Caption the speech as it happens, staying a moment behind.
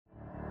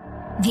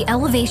The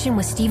Elevation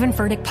with Stephen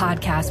Furtick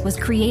podcast was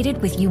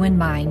created with you in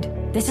mind.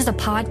 This is a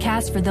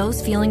podcast for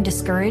those feeling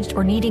discouraged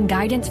or needing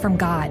guidance from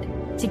God.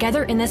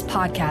 Together in this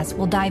podcast,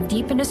 we'll dive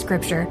deep into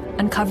Scripture,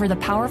 uncover the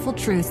powerful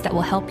truths that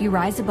will help you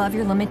rise above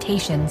your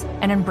limitations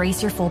and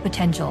embrace your full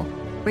potential.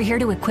 We're here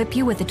to equip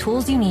you with the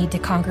tools you need to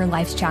conquer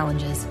life's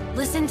challenges.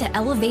 Listen to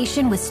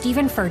Elevation with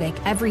Stephen Furtick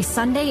every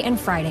Sunday and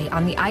Friday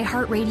on the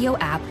iHeartRadio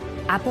app,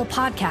 Apple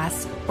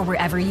Podcasts, or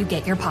wherever you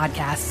get your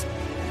podcasts.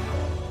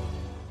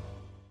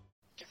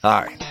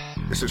 Hi,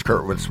 this is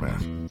Kurtwood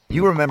Smith.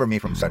 You remember me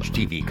from such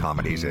TV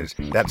comedies as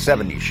That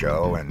 70s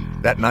Show and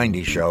That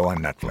 90s Show on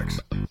Netflix.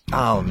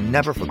 I'll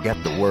never forget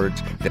the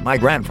words that my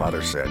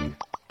grandfather said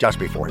just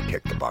before he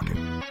kicked the bucket.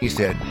 He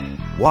said,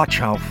 "Watch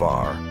how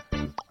far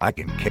I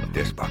can kick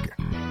this bucket."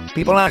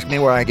 People ask me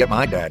where I get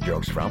my dad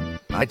jokes from.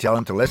 I tell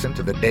them to listen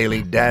to the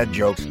Daily Dad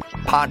Jokes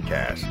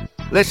podcast.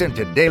 Listen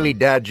to Daily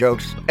Dad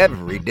Jokes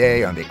every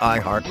day on the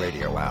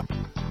iHeartRadio app,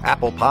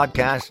 Apple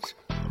Podcasts,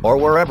 or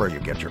wherever you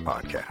get your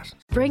podcasts.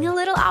 Bring a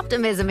little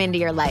optimism into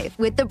your life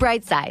with The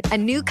Bright Side, a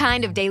new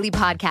kind of daily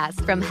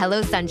podcast from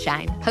Hello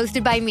Sunshine,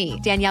 hosted by me,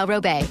 Danielle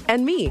Robay.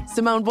 And me,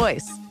 Simone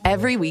Boyce.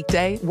 Every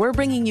weekday, we're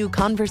bringing you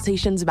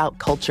conversations about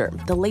culture,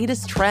 the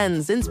latest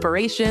trends,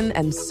 inspiration,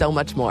 and so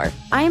much more.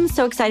 I am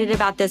so excited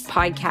about this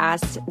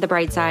podcast, The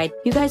Bright Side.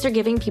 You guys are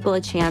giving people a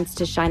chance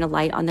to shine a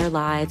light on their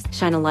lives,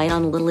 shine a light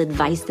on a little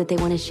advice that they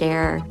want to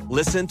share.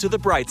 Listen to The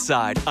Bright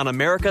Side on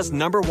America's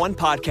 #1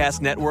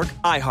 podcast network,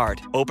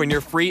 iHeart. Open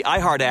your free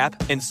iHeart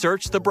app and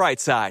search The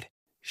Bright Side.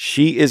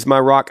 She is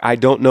my rock. I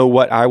don't know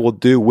what I will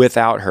do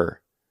without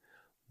her.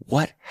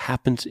 What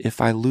happens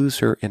if I lose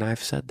her and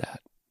I've said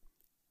that?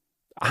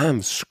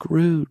 I'm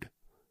screwed.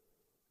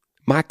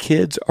 My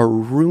kids are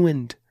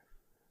ruined.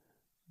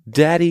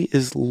 Daddy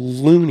is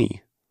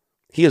loony.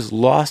 He has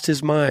lost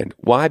his mind.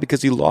 Why?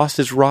 Because he lost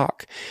his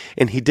rock.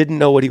 And he didn't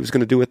know what he was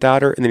going to do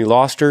without her. And then he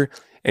lost her.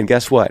 And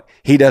guess what?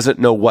 He doesn't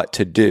know what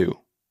to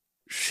do.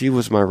 She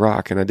was my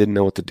rock and I didn't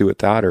know what to do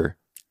without her.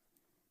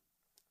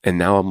 And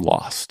now I'm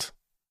lost.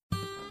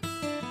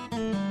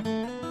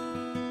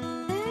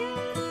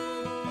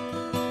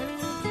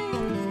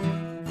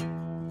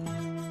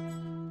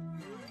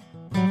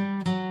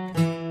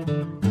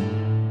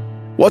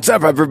 What's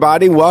up,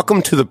 everybody?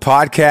 Welcome to the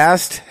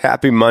podcast.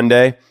 Happy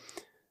Monday.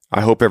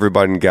 I hope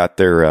everybody got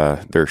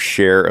their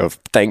share of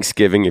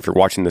Thanksgiving. If you're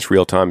watching this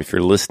real time, if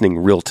you're listening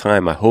real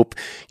time, I hope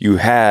you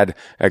had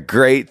a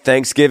great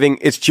Thanksgiving.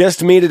 It's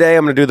just me today.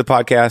 I'm going to do the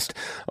podcast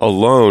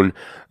alone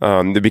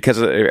because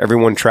of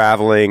everyone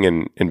traveling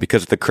and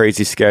because of the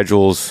crazy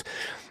schedules.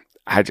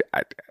 I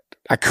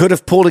could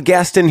have pulled a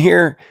guest in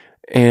here,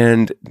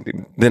 and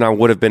then I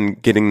would have been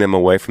getting them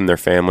away from their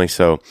family.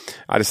 So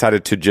I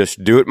decided to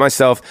just do it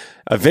myself.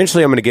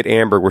 Eventually, I'm going to get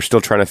Amber. We're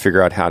still trying to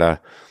figure out how to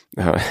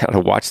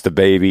watch the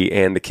baby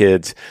and the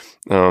kids.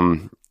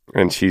 And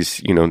she's,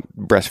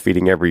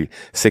 breastfeeding every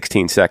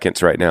 16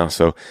 seconds right now.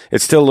 So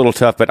it's still a little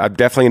tough, but I'm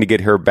definitely going to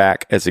get her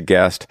back as a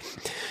guest.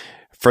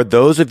 For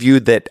those of you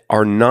that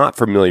are not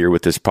familiar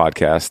with this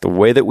podcast, the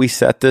way that we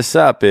set this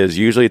up is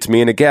usually it's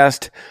me and a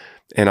guest,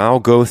 and I'll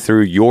go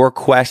through your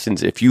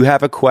questions. If you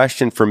have a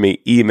question for me,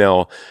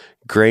 email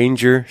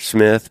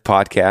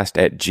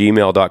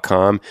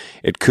grangersmithpodcast@gmail.com.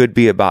 It could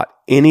be about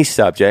any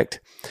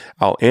subject.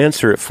 I'll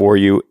answer it for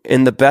you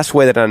in the best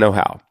way that I know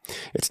how.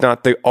 It's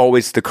not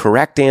always the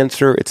correct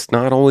answer. It's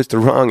not always the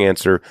wrong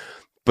answer,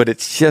 but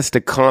it's just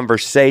a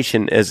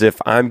conversation as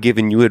if I'm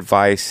giving you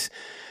advice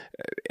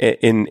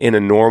in a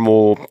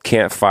normal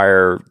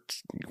campfire.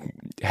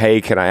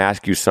 Hey, can I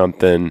ask you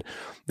something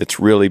that's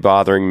really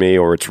bothering me,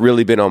 or it's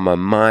really been on my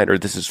mind, or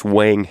this is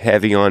weighing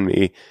heavy on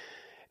me?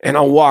 And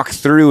I'll walk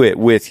through it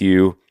with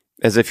you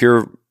as if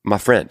you're my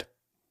friend.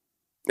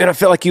 And I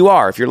feel like you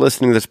are if you're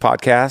listening to this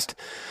podcast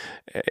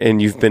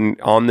and you've been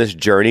on this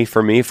journey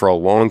for me for a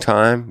long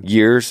time,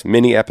 years,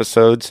 many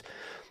episodes,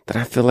 then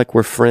I feel like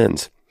we're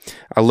friends.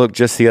 I looked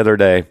just the other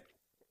day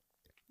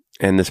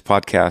and this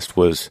podcast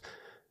was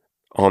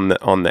on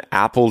the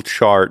Apple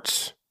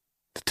charts,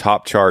 the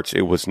top charts.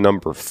 It was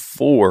number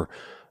 4,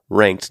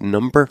 ranked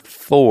number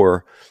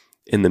 4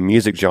 in the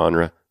music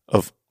genre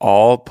of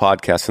all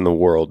podcasts in the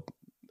world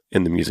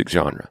in the music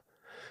genre,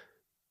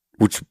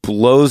 which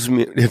blows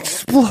me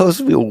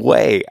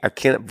away. I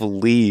can't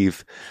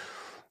believe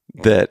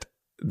that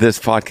this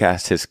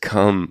podcast has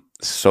come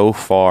so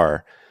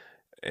far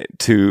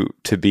to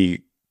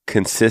be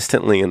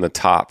consistently in the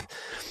top.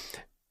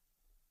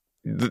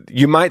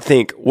 You might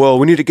think, well,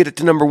 we need to get it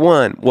to number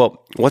 1.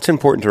 Well, what's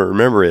important to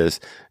remember is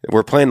that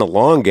we're playing the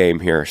long game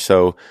here.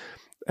 So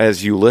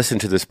as you listen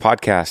to this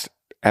podcast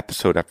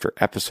episode after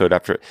episode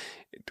after,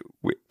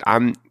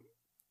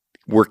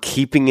 we're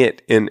keeping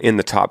it in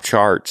the top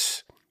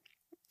charts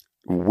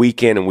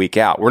week in and week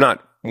out.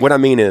 What I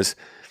mean is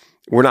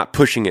we're not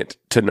pushing it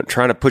to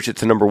trying to push it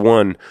to number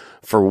 1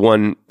 for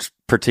one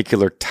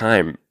particular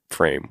time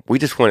frame. We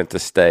just want it to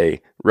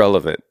stay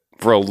relevant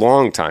for a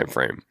long time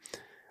frame.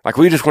 Like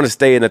we just want to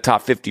stay in the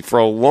top 50 for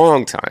a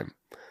long time.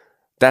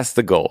 That's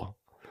the goal.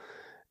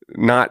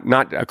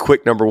 Not a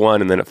quick number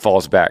 1 and then it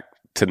falls back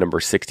to number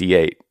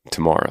 68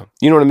 tomorrow.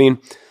 You know what I mean?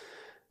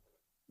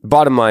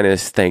 bottom line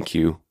is thank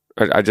you.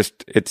 I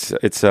just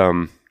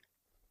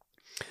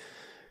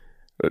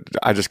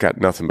got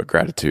nothing but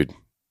gratitude.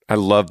 I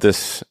love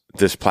this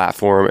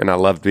platform, and I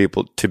love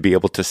to be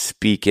able to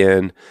speak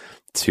in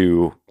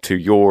to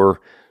your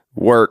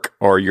work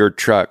or your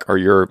truck or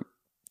your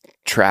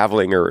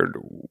traveling or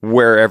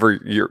wherever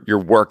your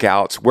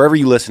workouts, wherever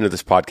you listen to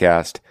this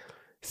podcast.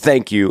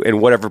 Thank you.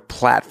 And whatever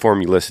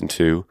platform you listen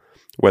to,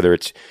 whether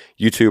it's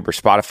YouTube or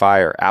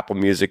Spotify or Apple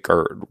Music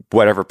or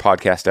whatever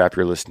podcast app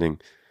you're listening,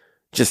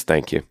 just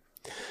thank you.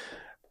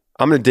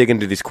 I'm going to dig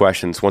into these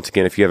questions. Once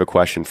again, if you have a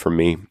question for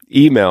me,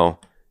 email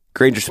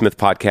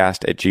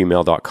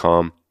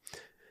grangersmithpodcast@gmail.com.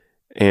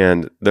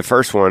 And the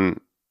first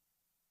one,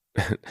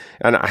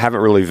 and I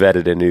haven't really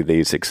vetted any of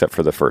these except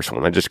for the first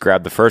one. I just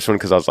grabbed the first one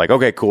because I was like,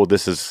 okay, cool.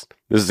 This is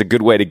a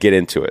good way to get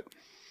into it.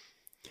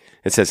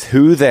 It says,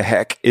 who the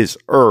heck is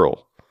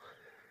Earl?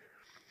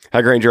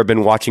 Hi, Granger. I've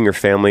been watching your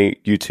family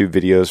YouTube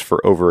videos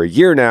for over a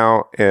year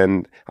now,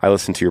 and I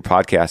listen to your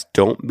podcast.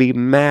 Don't be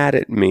mad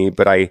at me,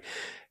 but I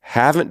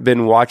haven't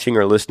been watching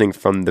or listening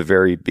from the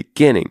very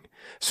beginning.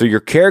 So your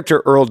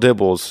character, Earl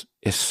Dibbles,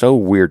 is so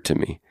weird to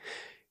me.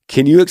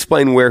 Can you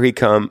explain where he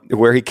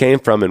came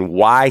from and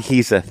why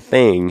he's a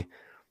thing?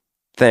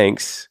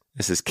 Thanks.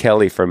 This is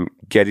Kelly from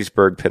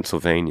Gettysburg,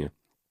 Pennsylvania.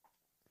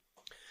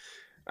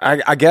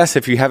 I guess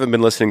if you haven't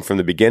been listening from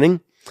the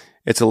beginning,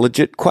 it's a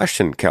legit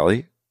question,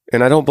 Kelly,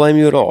 and I don't blame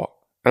you at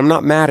all. I'm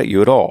not mad at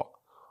you at all.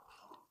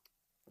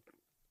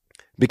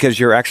 Because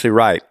you're actually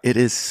right. It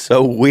is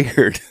so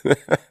weird.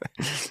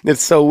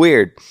 It's so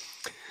weird.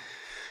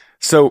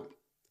 So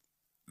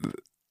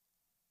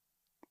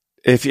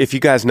if you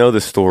guys know the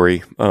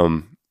story,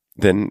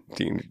 then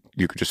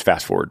you could just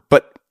fast forward.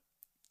 But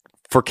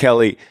for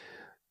Kelly,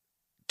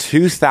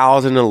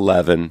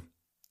 2011,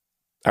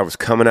 I was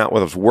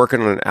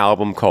working on an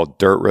album called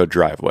Dirt Road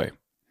Driveway.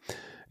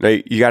 Now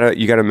you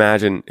gotta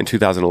imagine in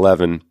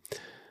 2011,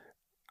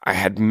 I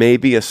had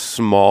maybe a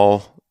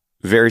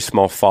very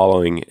small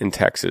following in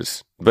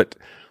Texas, but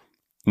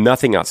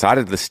nothing outside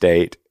of the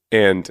state.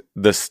 And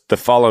the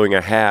following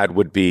I had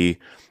would be,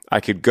 I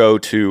could go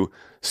to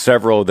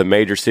several of the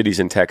major cities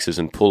in Texas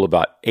and pull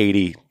about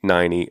 80,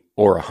 90,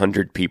 or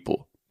 100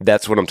 people.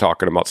 That's what I'm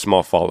talking about,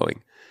 small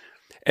following.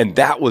 And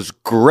that was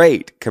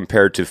great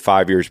compared to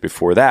 5 years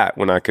before that,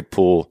 when I could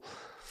pull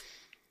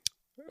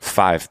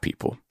 5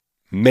 people,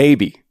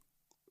 maybe,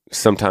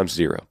 sometimes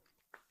 0.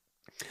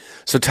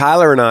 So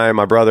Tyler and I,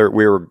 my brother,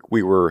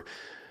 we were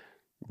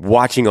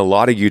watching a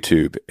lot of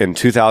YouTube. In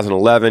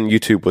 2011,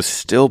 YouTube was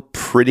still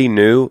pretty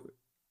new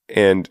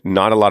and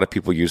not a lot of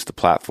people used the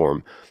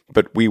platform,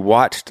 but we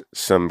watched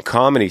some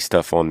comedy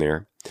stuff on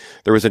there.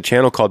 There was a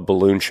channel called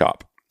Balloon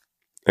Shop,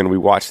 and we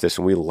watched this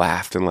and we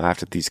laughed and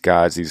laughed at these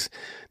guys, these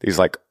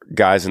like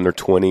guys in their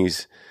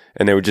 20s,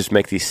 and they would just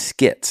make these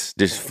skits,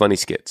 just funny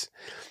skits.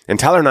 And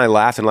Tyler and I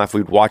laughed and laughed.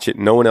 We'd watch it.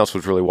 No one else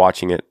was really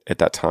watching it at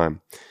that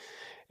time.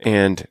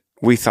 And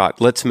we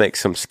thought, let's make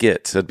some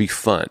skits. That'd be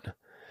fun.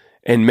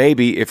 And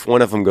maybe if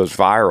one of them goes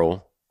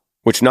viral,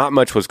 which not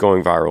much was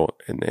going viral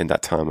in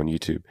that time on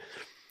YouTube,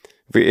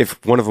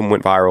 if one of them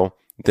went viral,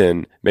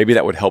 then maybe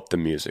that would help the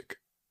music.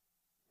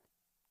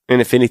 And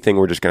if anything,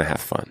 we're just going to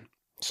have fun.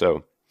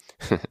 So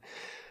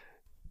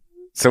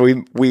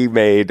we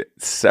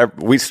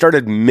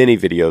started many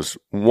videos.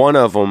 One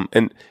of them,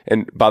 and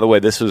by the way,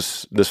 this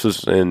was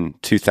in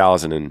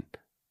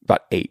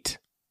 2008.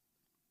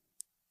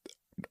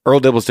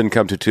 Earl Dibbles didn't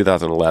come to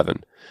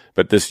 2011,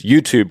 but this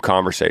YouTube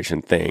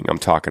conversation thing I'm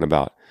talking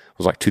about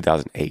was like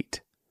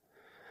 2008.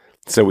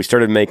 So we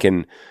started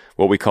making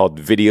what we called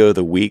Video of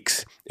the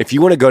Weeks. If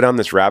you want to go down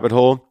this rabbit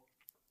hole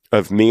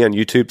of me on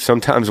YouTube,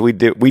 sometimes we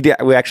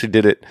actually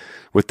did it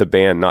with the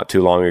band not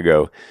too long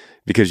ago,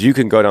 because you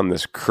can go down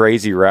this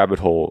crazy rabbit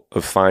hole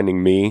of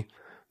finding me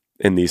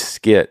in these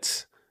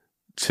skits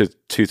to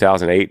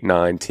 2008,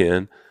 9,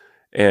 10,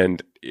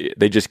 and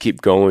they just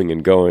keep going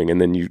and going, and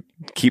then you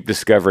keep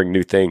discovering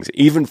new things,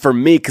 even for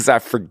me, because I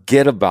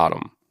forget about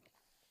them.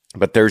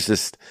 But there's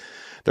these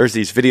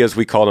videos,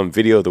 we called them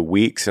Video of the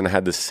Weeks, and I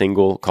had this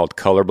single called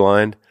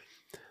Colorblind,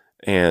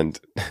 and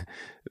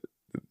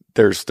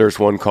there's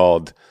one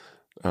called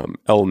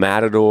El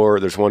Matador,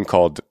 there's one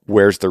called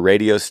Where's the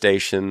Radio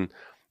Station,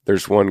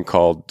 there's one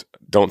called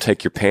Don't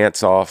Take Your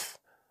Pants Off,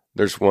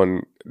 there's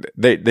one,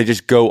 they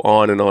just go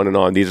on and on and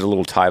on. These are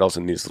little titles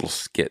and these little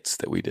skits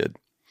that we did.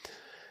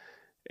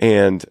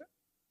 And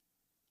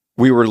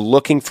we were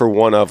looking for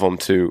one of them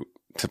to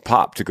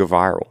pop, to go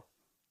viral.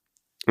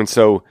 And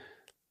so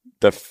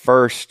the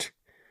first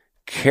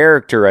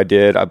character I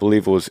did, I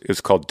believe it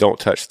was called Don't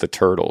Touch the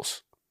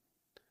Turtles.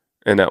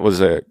 And that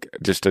was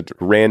just a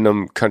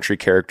random country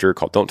character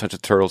called Don't Touch the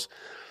Turtles.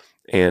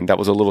 And that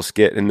was a little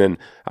skit. And then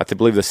I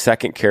believe the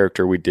second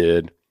character we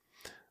did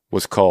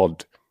was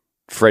called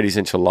Freddy's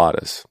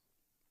Enchiladas.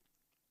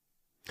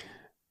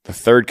 The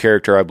third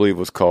character, I believe,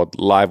 was called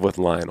Live with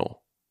Lionel.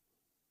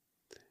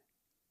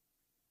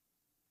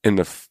 And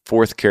the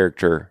fourth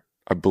character,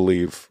 I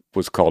believe,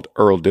 was called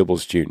Earl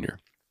Dibbles Jr.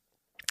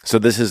 So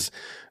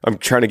I'm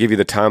trying to give you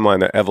the timeline,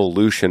 the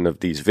evolution of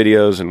these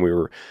videos, and we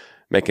were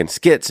making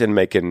skits and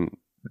making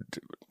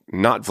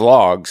not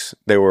vlogs.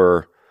 They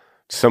were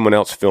someone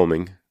else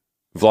filming.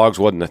 Vlogs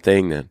wasn't a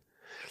thing then.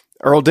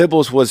 Earl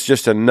Dibbles was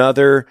just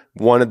another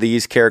one of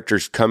these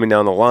characters coming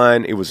down the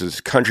line. It was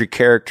his country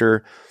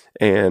character,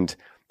 and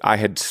I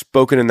had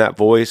spoken in that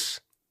voice.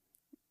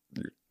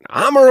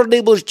 I'm Earl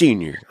Dibbles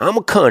Jr. I'm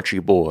a country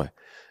boy.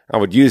 I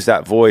would use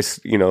that voice,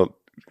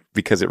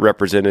 because it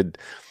represented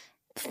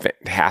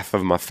half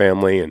of my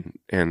family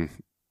and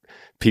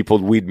people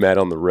we'd met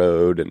on the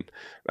road. And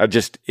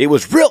it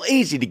was real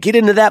easy to get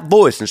into that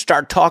voice and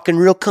start talking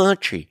real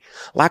country,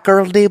 like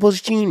Earl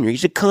Dibbles Jr.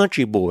 He's a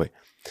country boy.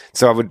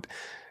 So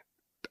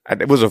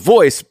it was a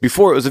voice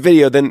before it was a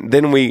video.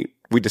 Then we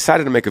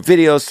decided to make a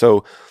video.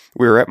 So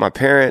we were at my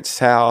parents'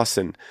 house,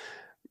 and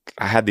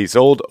I had these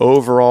old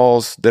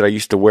overalls that I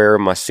used to wear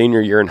my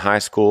senior year in high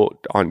school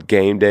on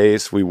game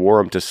days. We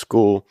wore them to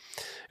school.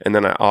 And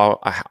then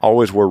I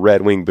always wore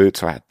Red Wing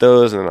boots. So I had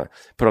those, and then I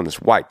put on this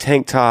white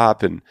tank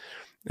top and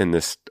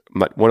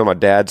one of my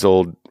dad's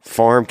old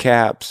farm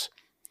caps.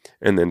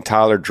 And then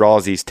Tyler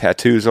draws these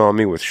tattoos on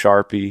me with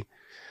Sharpie.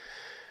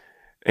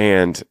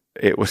 And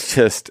it was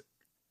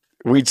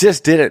we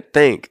just didn't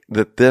think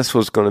that this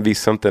was going to be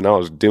something I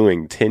was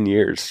doing 10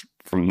 years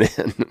from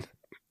then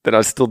that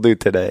I still do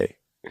today.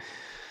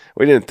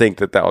 We didn't think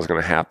that was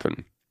going to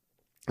happen.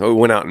 We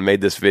went out and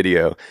made this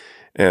video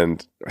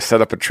and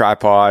set up a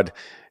tripod.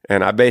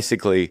 And I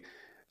basically,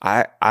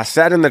 I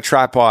sat in the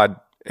tripod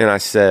and I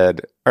sat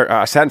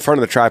in front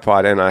of the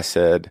tripod and I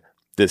said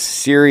this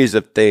series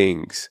of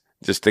things,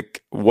 just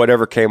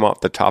whatever came off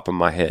the top of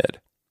my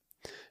head.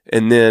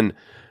 And then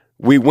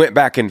we went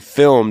back and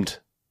filmed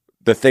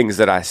the things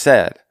that I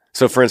said.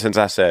 So for instance,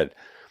 I said,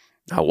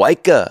 I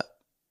wake up,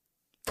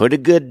 put a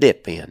good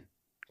dip in,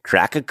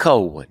 crack a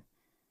cold one,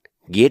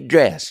 get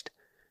dressed,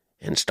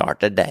 and start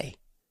the day.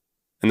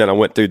 And then I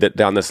went through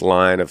down this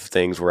line of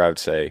things where I would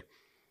say,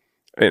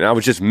 and I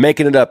was just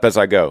making it up as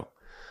I go.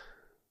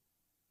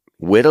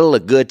 Whittle a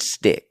good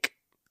stick.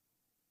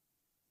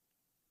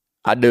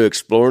 I do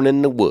exploring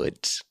in the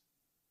woods.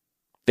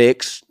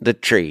 Fix the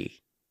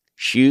tree.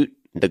 Shoot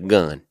the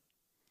gun.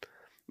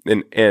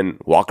 And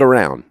walk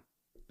around.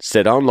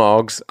 Sit on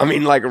logs. I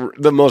mean, like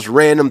the most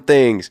random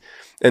things.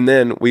 And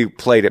then we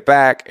played it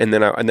back, and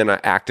then I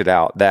acted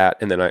out that.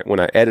 And then when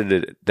I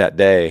edited it that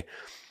day,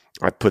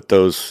 I put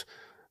that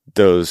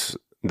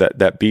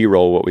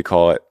B-roll, what we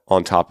call it,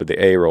 on top of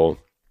the A-roll.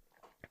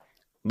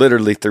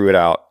 Literally threw it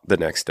out the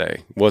next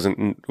day.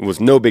 It was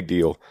no big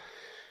deal.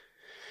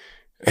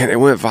 And it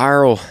went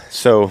viral.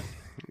 So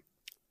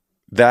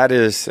that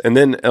is, and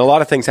then a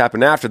lot of things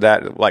happened after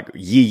that, like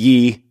Yee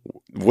Yee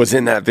was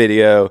in that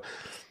video.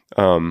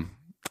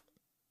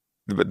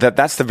 But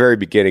that's the very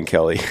beginning,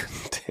 Kelly,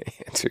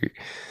 to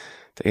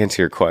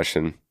answer your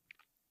question.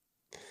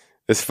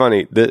 It's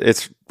funny.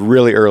 It's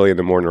really early in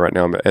the morning right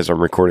now as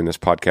I'm recording this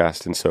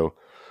podcast. And so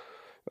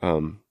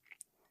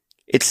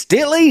it's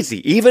still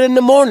easy, even in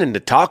the morning, to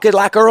talk it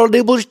like Earl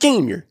Dibbles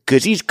Jr.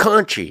 because he's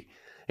country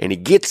and he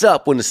gets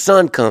up when the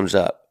sun comes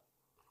up.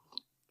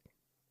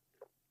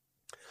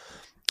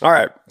 All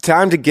right,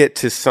 time to get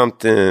to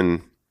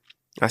something.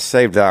 I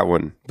saved that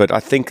one, but I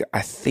think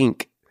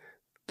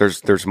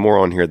there's more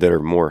on here that are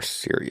more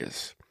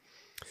serious.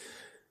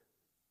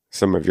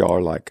 Some of y'all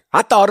are like,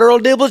 I thought Earl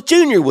Dibbles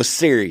Jr. was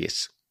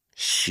serious.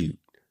 Shoot.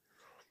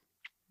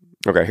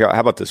 Okay, here, how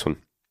about this one?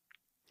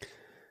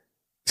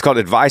 It's called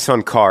Advice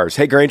on Cars.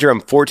 Hey, Granger, I'm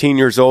 14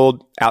 years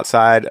old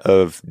outside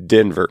of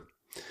Denver.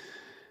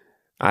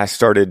 I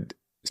started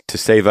to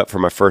save up for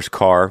my first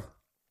car,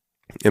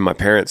 and my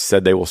parents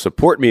said they will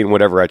support me in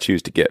whatever I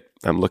choose to get.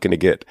 I'm looking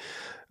at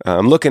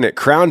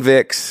Crown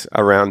Vics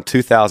around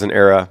 2000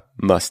 era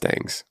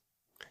Mustangs.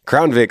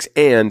 Crown Vics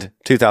and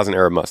 2000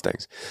 era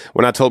Mustangs.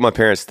 When I told my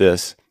parents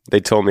this,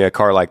 they told me a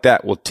car like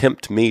that will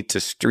tempt me to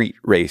street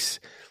race.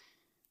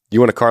 You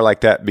want a car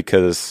like that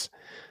because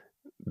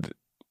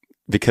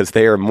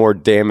they are more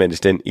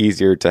damaged and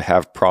easier to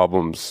have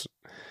problems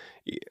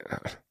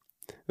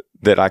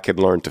that I could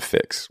learn to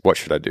fix. What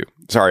should I do?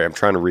 Sorry, I'm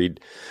trying to read.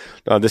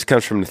 This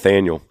comes from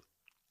Nathaniel.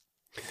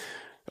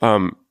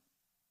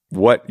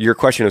 What your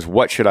question is,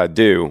 what should I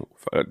do?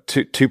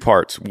 Two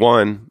parts.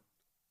 One,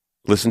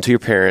 listen to your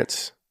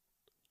parents.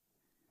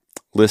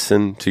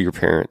 Listen to your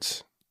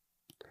parents.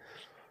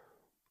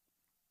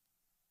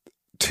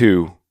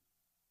 Two,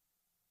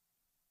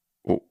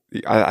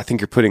 I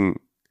think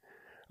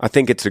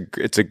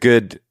it's a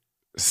good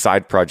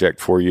side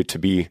project for you to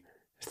be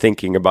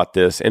thinking about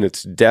this, and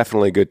it's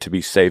definitely good to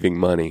be saving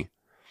money.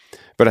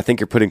 But I think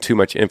you're putting too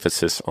much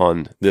emphasis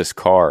on this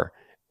car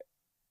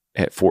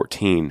at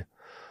 14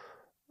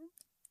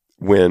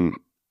 when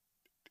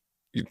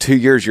 2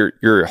 years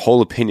your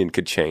whole opinion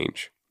could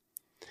change.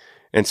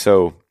 And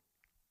so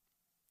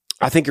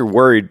I think you're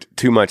worried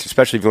too much,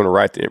 especially if you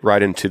want to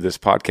write into this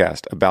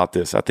podcast about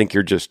this. I think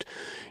you're just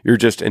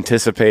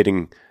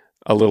anticipating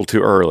a little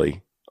too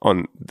early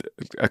on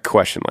a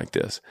question like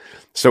this.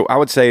 So I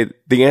would say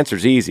the answer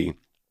is easy.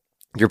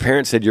 Your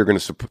parents said they're going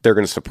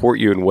to support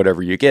you in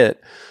whatever you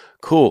get.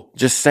 Cool.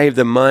 Just save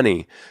the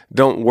money.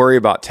 Don't worry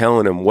about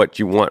telling them what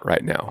you want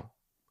right now.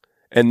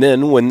 And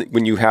then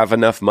when you have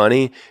enough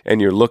money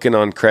and you're looking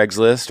on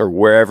Craigslist or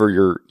wherever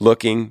you're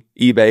looking,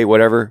 eBay,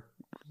 whatever,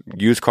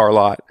 used car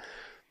lot,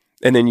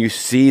 and then you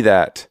see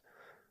that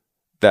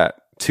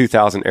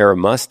 2000 era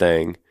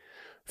Mustang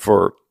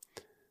for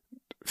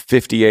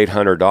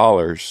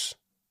 $5,800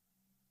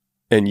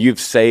 and you've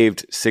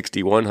saved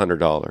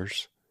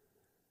 $6,100,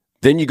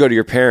 then you go to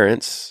your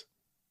parents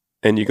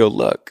and you go,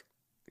 look,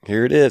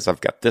 here it is.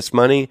 I've got this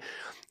money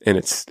and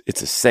it's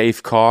a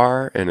safe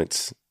car and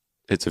it's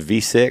a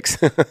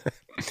V6.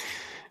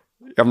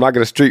 I'm not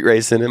going to street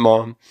race in it,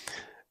 Mom.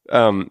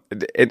 And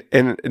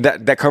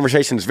that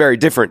conversation is very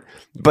different.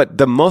 But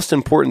the most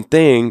important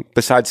thing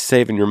besides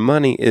saving your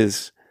money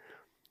is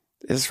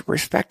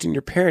respecting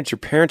your parents. Your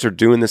parents are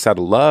doing this out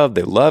of love.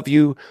 They love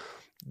you.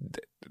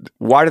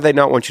 Why do they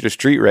not want you to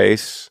street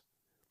race?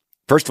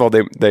 First of all,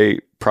 they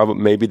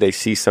probably, maybe they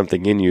see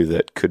something in you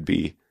that could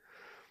be,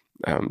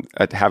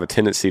 have a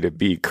tendency to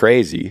be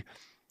crazy.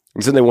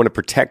 And so they want to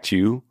protect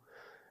you.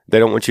 They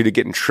don't want you to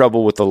get in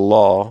trouble with the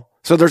law.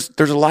 So there's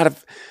a lot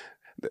of,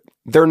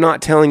 they're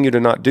not telling you to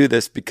not do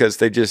this because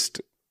they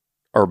just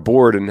are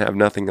bored and have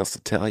nothing else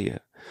to tell you.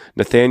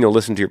 Nathaniel,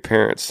 listen to your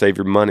parents, save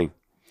your money.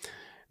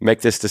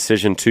 Make this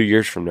decision 2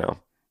 years from now.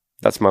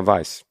 That's my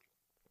advice.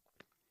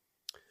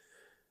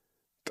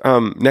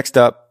 Next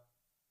up,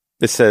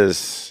 it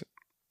says,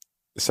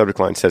 the subject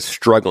line says,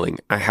 struggling.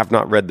 I have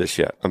not read this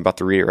yet. I'm about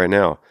to read it right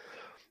now.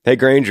 Hey,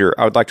 Granger,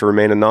 I would like to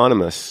remain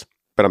anonymous,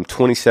 but I'm a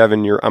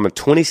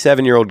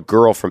 27-year-old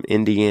girl from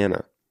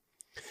Indiana.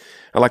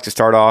 I'd like to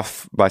start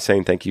off by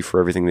saying thank you for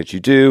everything that you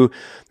do.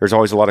 There's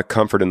always a lot of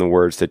comfort in the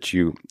words that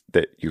you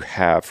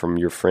have from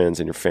your friends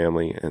and your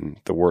family and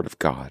the Word of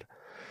God.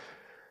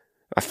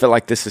 I feel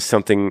like this is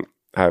something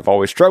I've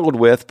always struggled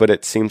with, but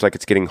it seems like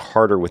it's getting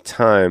harder with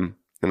time,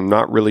 and I'm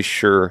not really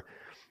sure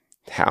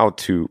how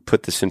to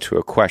put this into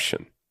a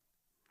question.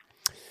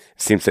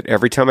 It seems that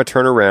every time I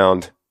turn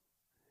around,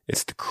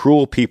 it's the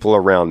cruel people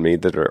around me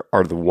that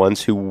are the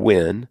ones who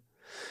win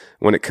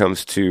when it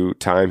comes to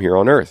time here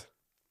on earth.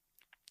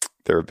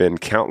 There have been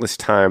countless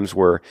times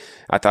where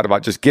I thought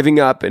about just giving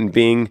up and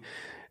being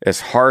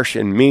as harsh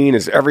and mean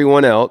as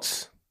everyone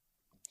else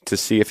to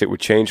see if it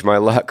would change my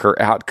luck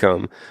or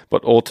outcome.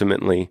 But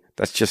ultimately,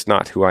 that's just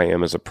not who I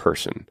am as a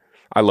person.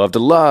 I love to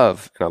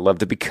love and I love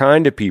to be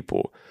kind to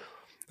people.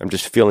 I'm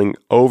just feeling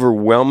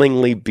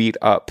overwhelmingly beat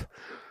up.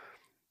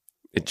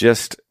 It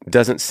just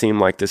doesn't seem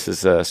like this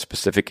is a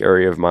specific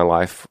area of my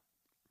life,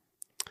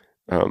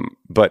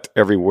 but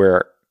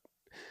everywhere.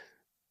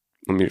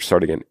 Let me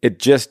start again. It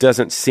just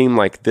doesn't seem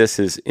like this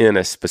is in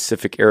a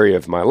specific area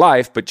of my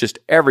life, but just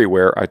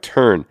everywhere I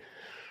turn.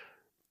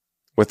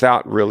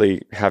 Without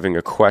really having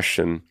a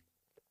question,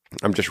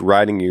 I'm just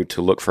writing you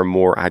to look for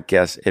more, I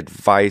guess,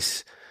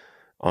 advice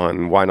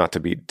on why not to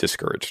be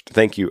discouraged.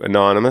 Thank you,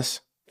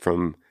 Anonymous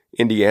from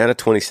Indiana,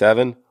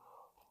 27.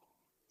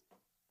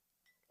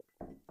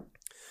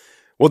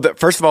 Well,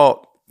 first of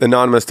all,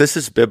 Anonymous, this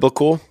is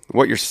biblical.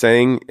 What you're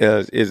saying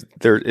is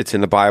there. It's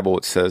in the Bible.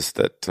 It says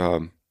that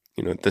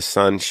the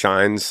sun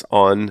shines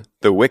on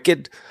the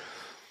wicked,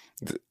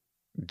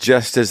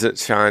 just as it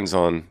shines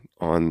on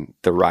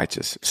the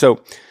righteous.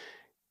 So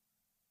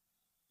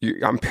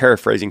I'm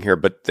paraphrasing here,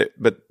 but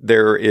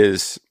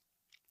there's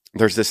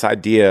this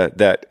idea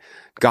that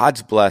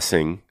God's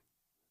blessing,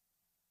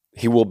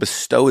 He will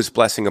bestow His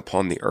blessing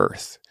upon the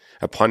earth,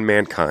 upon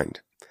mankind,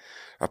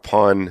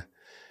 upon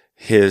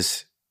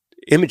His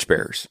image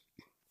bearers.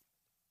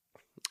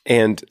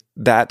 And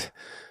that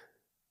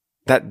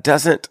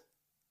doesn't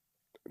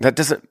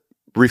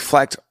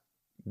reflect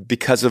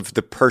because of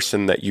the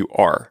person that you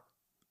are.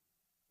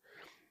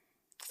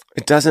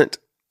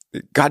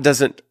 God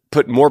doesn't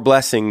put more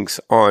blessings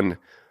on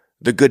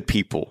the good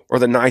people or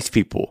the nice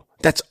people.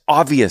 That's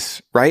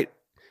obvious, right?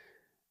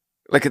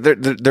 Like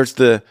there's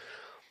the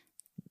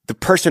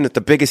person at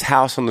the biggest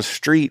house on the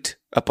street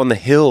up on the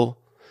hill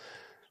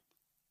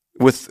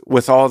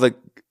with all the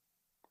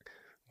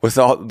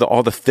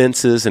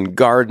fences and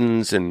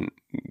gardens and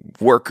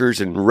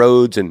workers and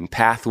roads and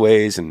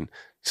pathways and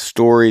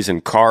stories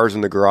and cars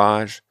in the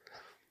garage.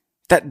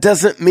 That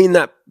doesn't mean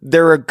that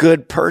they're a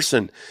good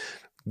person.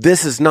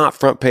 This is not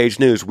front page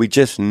news. We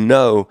just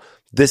know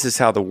this is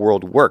how the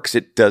world works.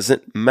 It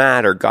doesn't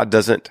matter. God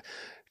doesn't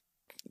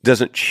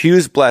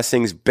choose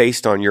blessings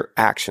based on your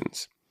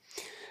actions.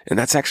 And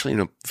that's actually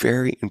a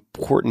very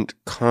important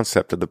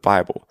concept of the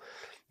Bible,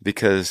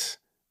 because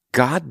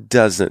God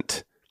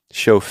doesn't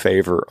show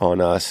favor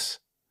on us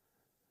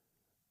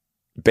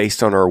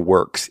based on our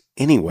works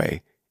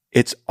anyway.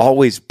 It's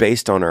always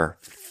based on our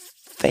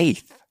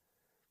faith.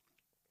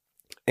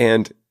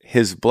 And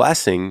His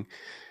blessing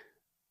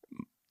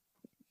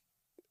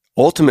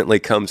ultimately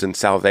comes in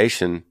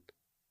salvation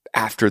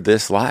after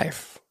this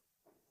life,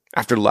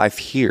 after life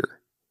here.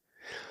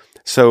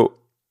 So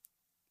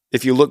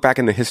if you look back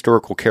in the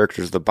historical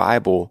characters of the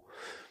Bible,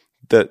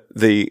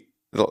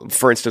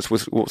 for instance,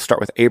 we'll start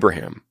with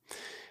Abraham.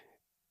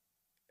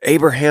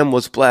 Abraham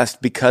was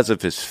blessed because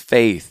of his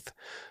faith,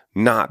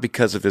 not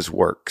because of his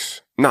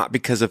works, not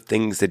because of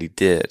things that he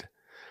did,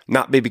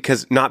 not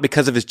because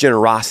of his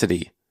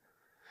generosity.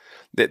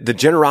 The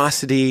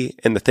generosity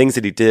and the things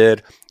that he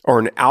did are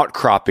an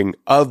outcropping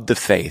of the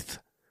faith.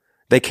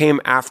 They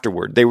came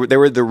afterward. They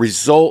were the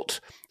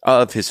result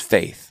of his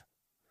faith.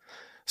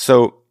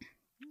 So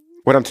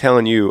what I'm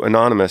telling you,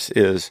 Anonymous,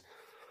 is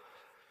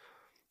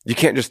you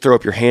can't just throw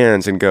up your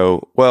hands and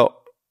go,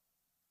 well,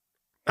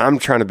 I'm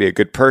trying to be a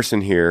good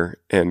person here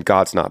and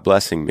God's not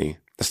blessing me.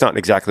 That's not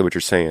exactly what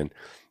you're saying.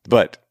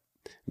 But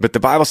the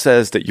Bible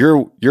says that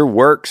your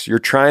works, you're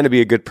trying to be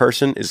a good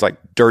person, is like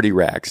dirty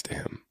rags to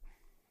him.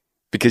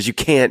 Because you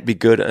can't be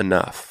good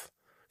enough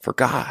for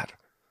God.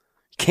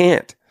 You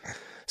can't.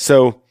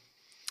 So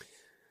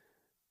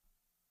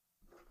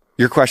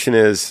your question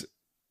is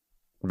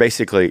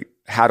basically,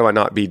 how do I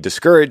not be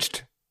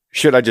discouraged?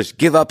 Should I just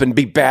give up and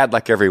be bad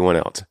like everyone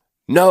else?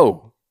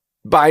 No,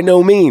 by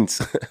no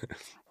means.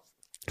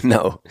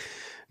 No.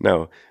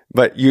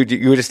 But you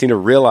just need to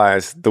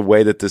realize the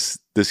way that this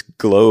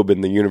globe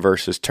in the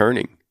universe is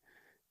turning.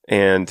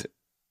 And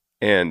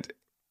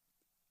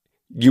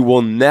you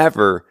will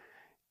never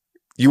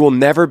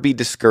be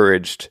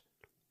discouraged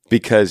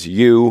because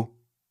you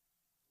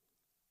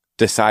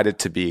decided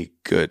to be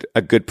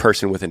a good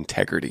person with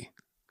integrity.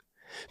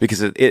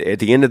 Because at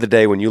the end of the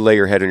day, when you lay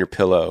your head on your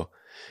pillow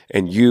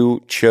and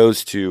you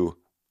chose to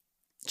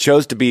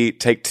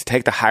take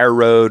the higher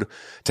road,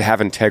 to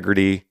have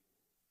integrity,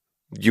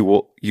 you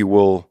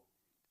will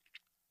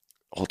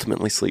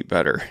ultimately sleep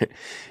better.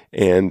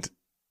 And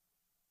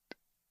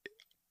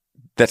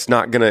you're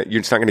not going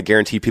to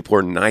guarantee people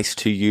are nice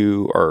to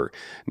you or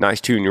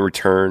nice to you in your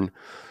return.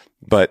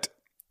 But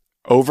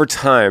over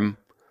time,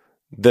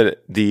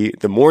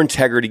 the more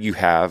integrity you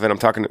have, and I'm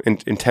talking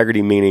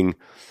integrity meaning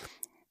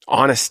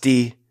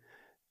honesty,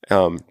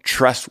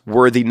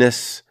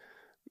 trustworthiness,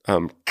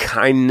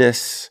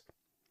 kindness,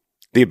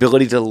 the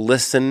ability to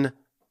listen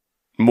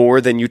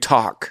more than you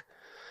talk.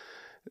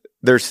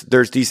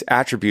 There's these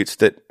attributes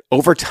that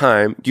over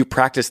time, you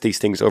practice these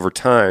things over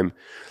time,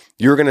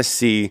 you're going to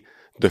see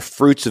the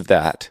fruits of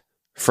that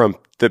from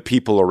the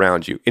people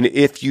around you. And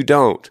if you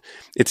don't,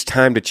 it's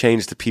time to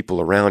change the people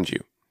around you.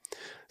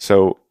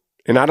 So,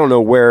 and I don't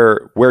know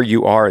where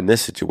you are in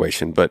this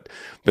situation, but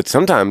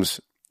sometimes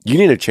you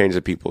need to change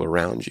the people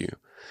around you.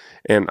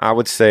 And I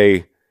would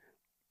say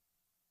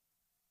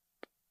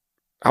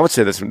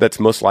that's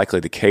most likely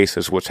the case,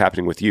 is what's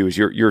happening with you, is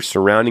you're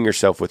surrounding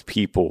yourself with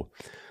people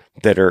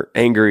that are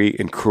angry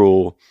and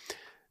cruel,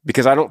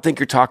 because I don't think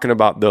you're talking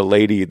about the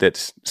lady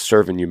that's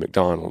serving you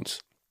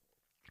McDonald's.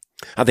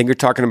 I think you're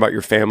talking about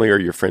your family or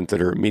your friends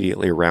that are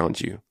immediately around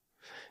you.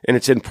 And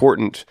it's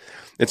important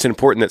that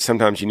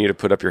sometimes you need to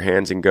put up your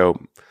hands and go,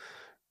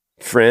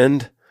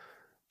 friend,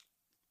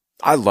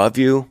 I love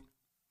you,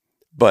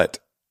 but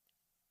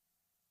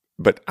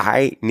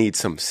I need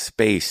some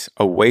space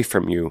away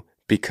from you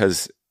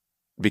because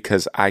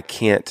I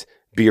can't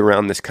be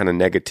around this kind of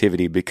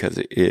negativity, because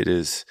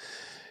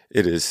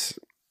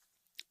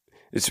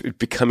it's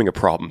becoming a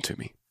problem to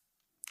me.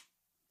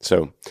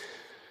 So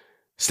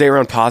stay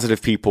around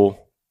positive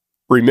people.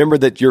 Remember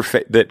that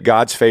that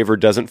God's favor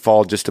doesn't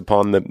fall just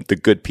upon the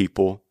good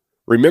people.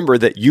 Remember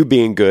that you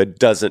being good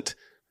doesn't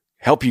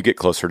help you get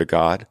closer to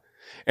God.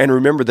 And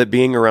remember that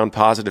being around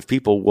positive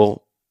people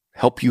will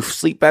help you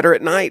sleep better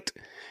at night.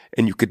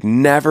 And you could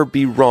never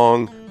be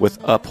wrong with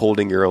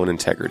upholding your own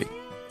integrity.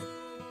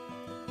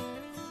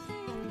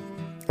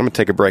 I'm going to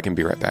take a break and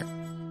be right back.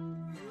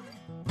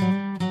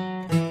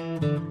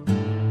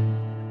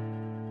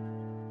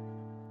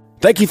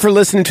 Thank you for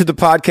listening to the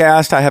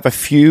podcast. I have a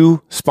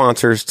few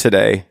sponsors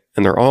today,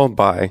 and they're all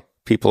by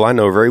people I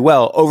know very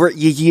well over at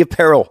Yee Yee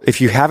Apparel.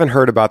 If you haven't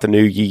heard about the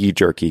new Yee Yee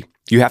jerky,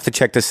 you have to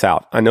check this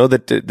out. I know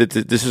that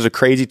this is a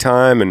crazy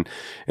time, and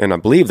I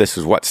believe this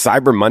is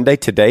Cyber Monday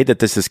today that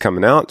this is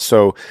coming out.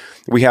 So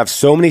we have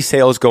so many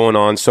sales going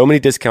on, so many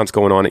discounts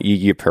going on at Yee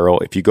Yee Apparel.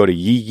 If you go to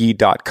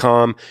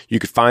yeeyee.com, you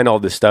can find all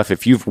this stuff.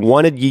 If you've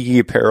wanted Yee Yee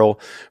Apparel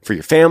for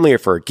your family or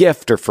for a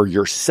gift or for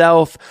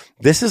yourself,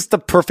 this is the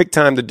perfect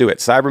time to do it.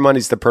 Cyber Monday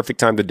is the perfect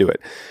time to do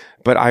it.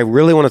 But I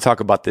really want to talk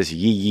about this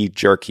Yee Yee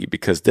jerky,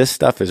 because this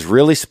stuff is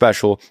really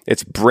special.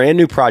 It's a brand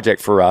new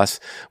project for us.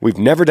 We've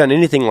never done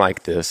anything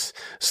like this.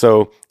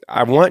 So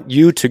I want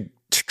you to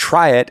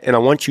try it, and I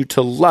want you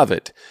to love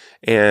it.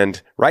 And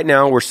right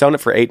now we're selling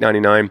it for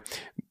 $8.99.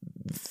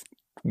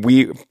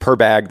 Per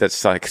bag,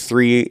 that's like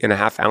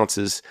 3.5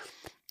 ounces.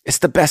 It's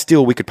the best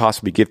deal we could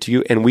possibly give to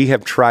you. And we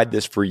have tried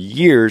this for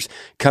years,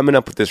 coming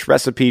up with this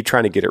recipe,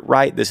 trying to get it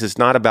right. This is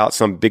not about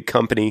some big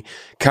company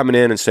coming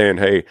in and saying,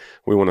 hey,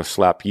 we want to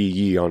slap Yee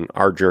Yee on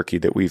our jerky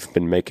that we've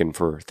been making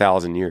for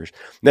 1,000 years.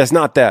 That's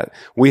not that.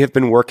 We have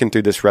been working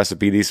through this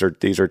recipe. These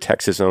are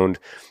Texas-owned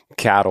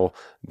cattle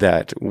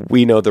that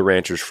we know the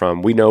ranchers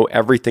from. We know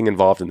everything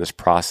involved in this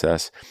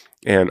process.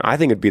 And I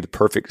think it'd be the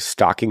perfect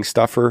stocking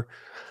stuffer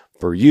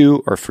for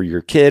you or for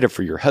your kid or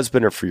for your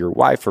husband or for your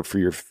wife or for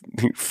your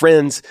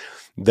friends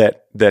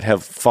that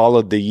have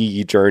followed the Yee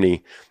Yee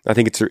journey. I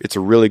think it's a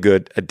really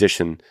good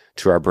addition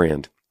to our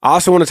brand. I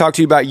also want to talk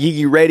to you about Yee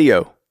Yee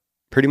Radio.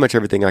 pretty much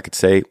everything I could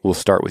say will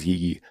start with Yee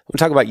Yee. I'm going to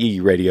talk about Yee Yee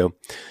Radio.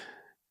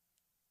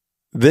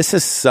 This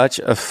is such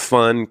a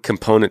fun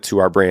component to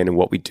our brand and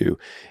what we do.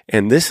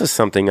 And this is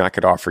something I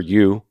could offer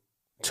you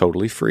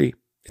totally free.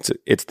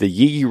 It's the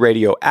Yee Yee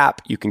Radio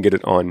app. You can get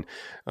it on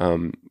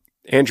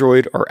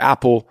Android or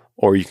Apple,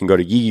 or you can go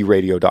to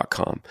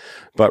yeeyeeradio.com.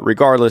 But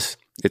regardless,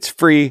 it's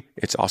free.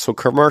 It's also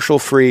commercial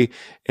free,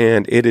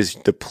 and it is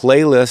the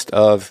playlist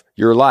of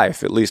your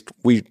life. At least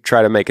we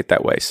try to make it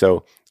that way.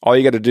 So all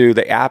you got to do,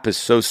 the app is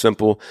so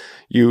simple.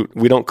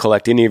 We don't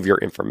collect any of your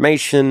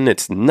information.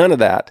 It's none of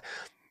that.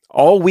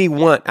 All we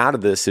want out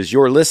of this is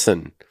your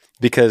listen,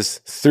 because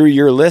through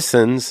your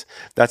listens,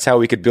 that's how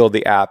we could build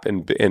the app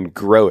and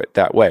grow it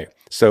that way.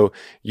 So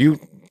you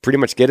pretty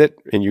much get it,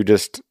 and you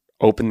just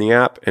open the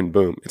app and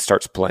boom, it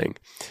starts playing.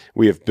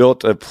 We have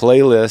built a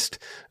playlist,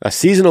 a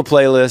seasonal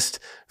playlist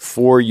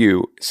for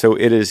you. So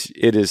it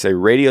is a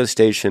radio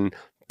station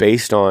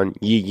based on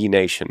Yee Yee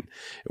Nation.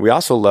 We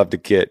also love to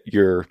get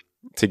your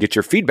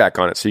feedback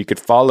on it. So you could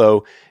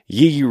follow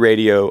Yee Yee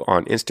Radio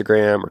on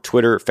Instagram or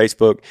Twitter or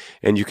Facebook,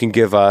 and you can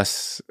give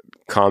us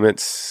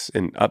comments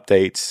and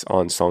updates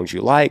on songs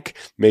you like.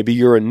 Maybe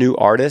you're a new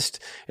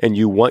artist and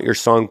you want your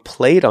song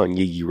played on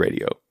Yee Yee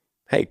Radio.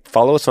 Hey,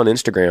 follow us on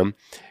Instagram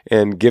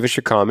and give us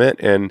your comment,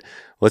 and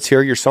let's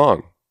hear your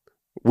song.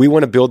 We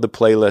want to build the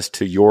playlist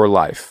to your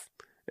life,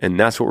 and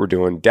that's what we're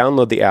doing.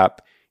 Download the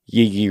app,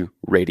 Yee Yee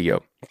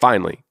Radio.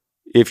 Finally,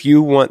 if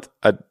you want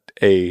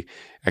a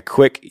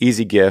quick,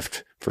 easy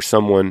gift for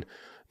someone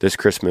this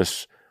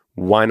Christmas,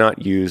 why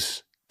not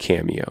use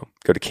Cameo?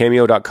 Go to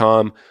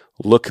cameo.com,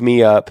 look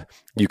me up.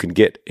 You can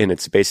get, and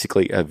it's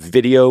basically a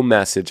video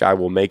message. I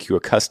will make you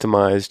a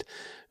customized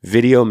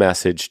video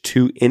message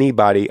to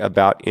anybody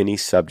about any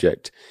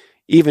subject,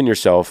 even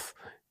yourself,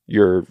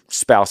 your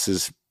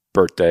spouse's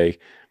birthday,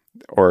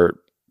 or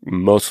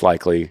most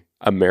likely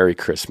a Merry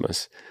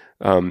Christmas.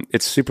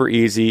 It's super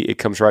easy. It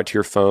comes right to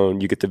your phone.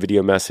 You get the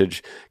video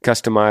message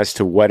customized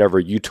to whatever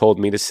you told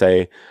me to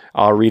say.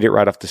 I'll read it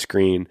right off the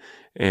screen.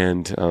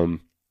 And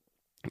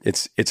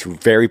it's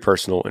very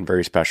personal and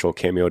very special.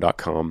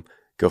 Cameo.com.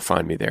 Go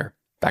find me there.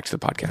 Back to the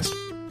podcast.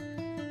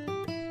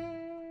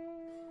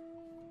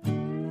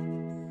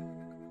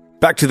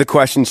 Back to the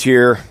questions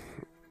here.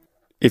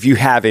 If you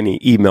have any,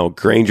 email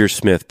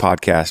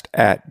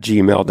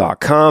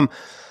grangersmithpodcast@gmail.com.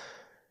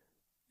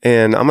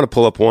 And I'm going to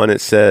pull up one.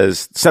 It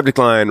says, subject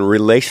line,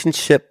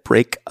 relationship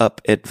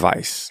breakup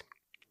advice.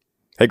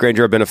 Hey,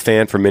 Granger, I've been a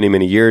fan for many,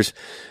 many years.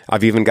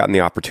 I've even gotten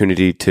the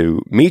opportunity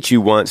to meet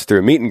you once through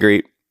a meet and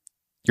greet.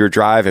 Your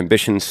drive,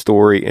 ambition,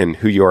 story, and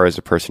who you are as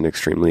a person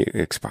extremely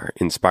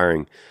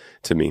inspiring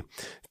to me.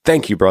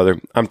 Thank you,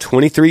 brother. I'm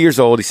 23 years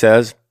old, he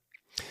says.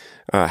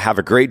 Have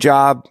a great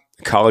job,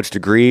 college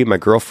degree. My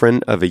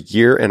girlfriend of a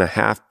year and a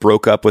half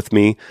broke up with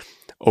me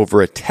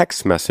over a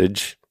text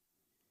message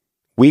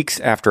weeks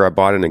after I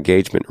bought an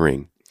engagement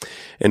ring,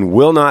 and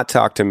will not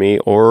talk to me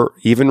or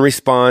even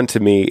respond to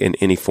me in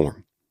any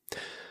form.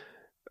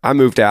 I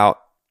moved out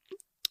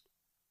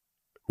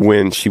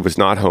when she was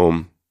not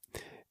home,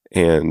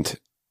 and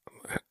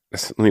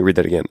let me read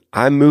that again.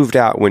 I moved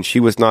out when she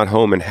was not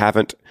home and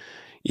haven't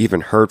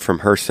even heard from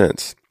her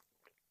since.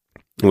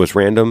 It was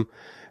random,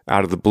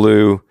 out of the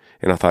blue,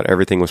 and I thought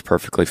everything was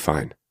perfectly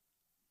fine.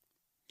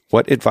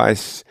 What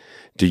advice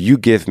do you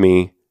give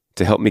me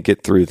to help me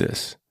get through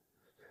this?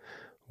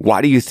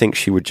 Why do you think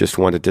she would just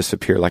want to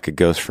disappear like a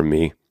ghost from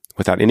me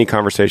without any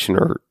conversation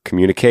or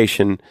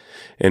communication?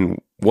 And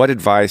what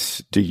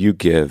advice do you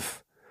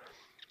give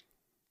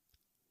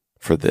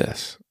for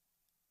this?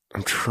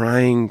 I'm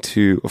trying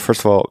to, well, first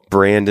of all,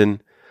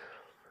 Brandon,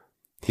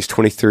 he's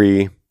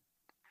 23,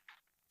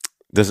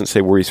 doesn't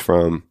say where he's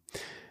from.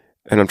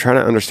 And I'm trying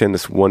to understand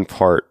this one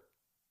part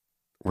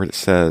where it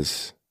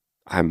says,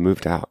 I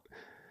moved out.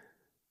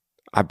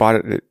 I bought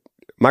it.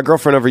 My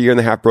girlfriend of a year and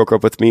a half broke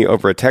up with me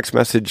over a text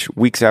message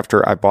weeks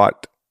after I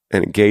bought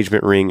an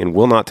engagement ring and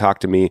will not talk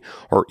to me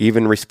or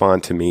even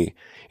respond to me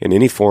in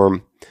any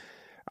form.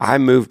 I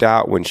moved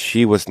out when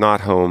she was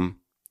not home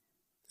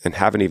and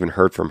haven't even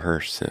heard from her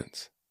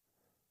since.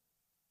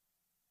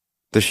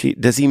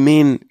 Does he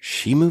mean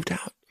she moved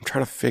out? I'm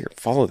trying to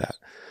follow that.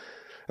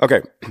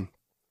 Okay.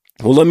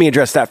 Well, let me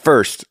address that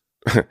first.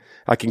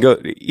 I can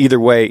go either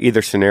way,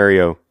 either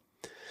scenario.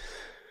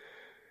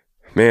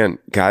 Man,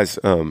 guys,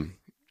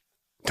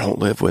 don't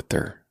live with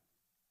her.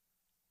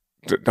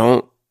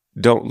 Don't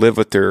live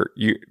with her.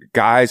 You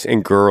guys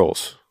and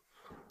girls,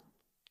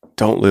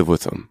 don't live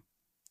with them.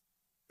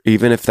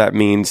 Even if that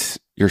means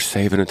you're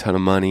saving a ton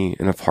of money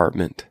in an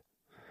apartment.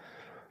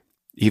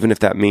 Even if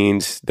that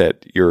means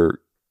that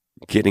you're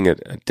getting a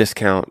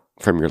discount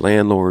from your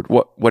landlord,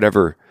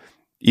 whatever.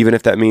 Even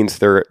if that means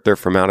they're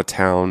from out of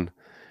town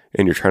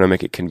and you're trying to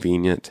make it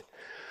convenient,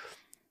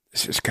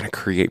 it's just going to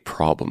create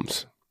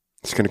problems.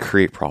 It's going to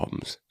create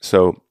problems.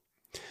 So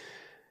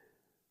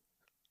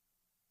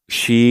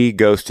she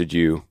ghosted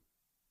you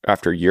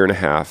after a year and a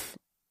half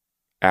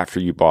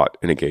after you bought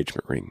an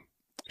engagement ring.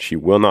 She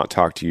will not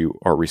talk to you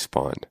or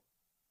respond.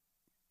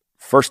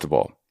 First of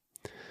all,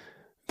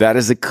 that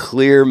is a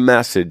clear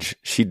message.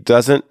 She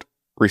doesn't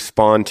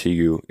respond to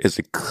you is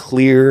a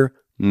clear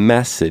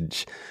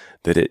message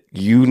that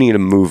you need to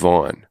move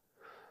on.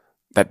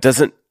 That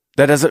doesn't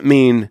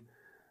mean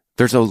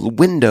there's a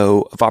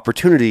window of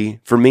opportunity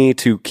for me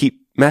to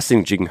keep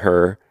messaging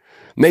her.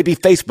 Maybe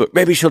Facebook,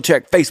 maybe she'll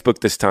check Facebook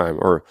this time,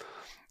 or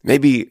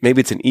maybe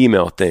it's an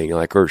email thing,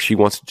 like, or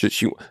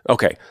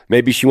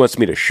maybe she wants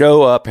me to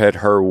show up at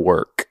her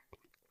work.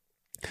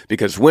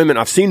 Because women,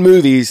 I've seen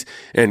movies,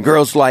 and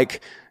girls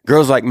like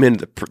men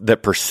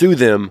that pursue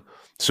them.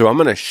 So I'm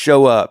going to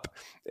show up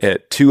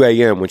at 2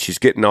 a.m. when she's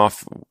getting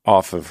off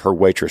of her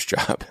waitress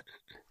job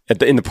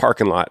in the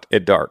parking lot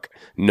at dark.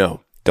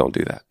 No, don't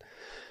do that.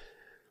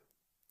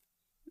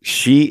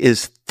 She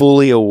is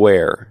fully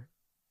aware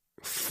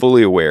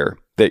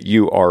that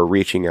you are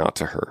reaching out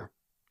to her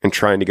and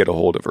trying to get a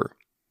hold of her.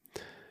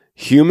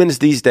 Humans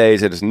these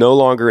days, it is no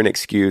longer an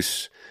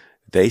excuse.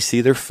 They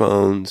see their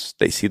phones,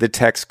 they see the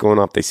texts going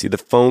off, they see the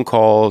phone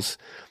calls,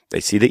 they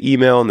see the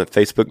email and the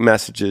Facebook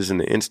messages and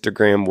the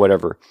Instagram,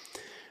 whatever.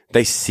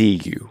 They see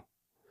you.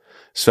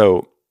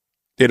 So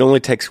it only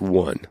takes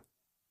one.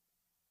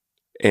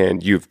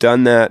 And you've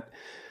done that.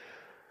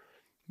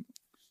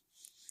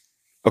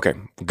 Okay,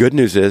 good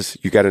news is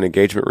you got an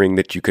engagement ring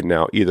that you can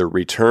now either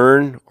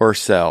return or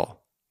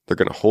sell. They're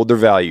going to hold their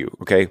value,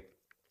 okay?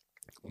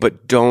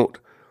 But don't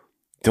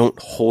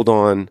hold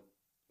on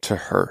to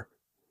her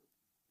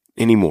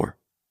anymore.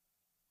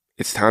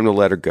 It's time to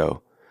let her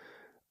go.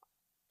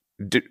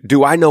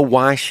 Do I know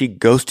why she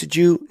ghosted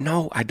you?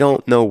 No, I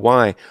don't know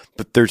why,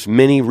 but there's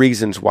many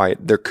reasons why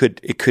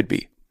it could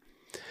be.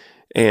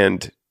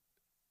 And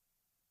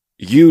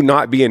you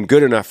not being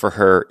good enough for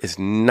her is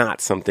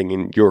not something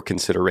in your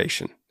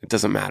consideration. It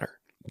doesn't matter.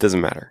 It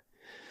doesn't matter.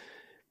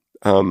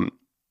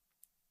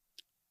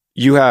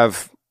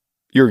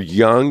 You're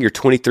young, you're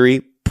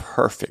 23,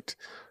 perfect.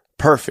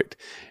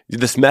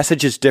 This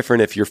message is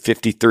different if you're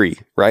 53,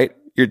 right?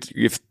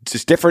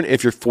 It's different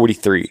if you're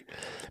 43,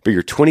 but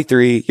you're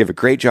 23, you have a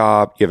great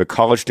job, you have a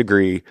college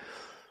degree,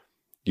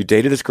 you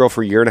dated this girl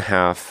for a year and a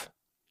half,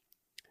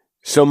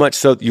 so much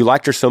so you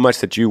liked her so much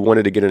that you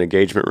wanted to get an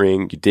engagement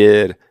ring, you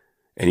did,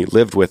 and you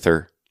lived with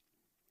her.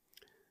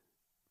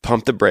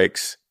 Pump the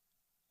brakes.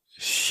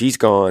 She's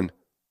gone.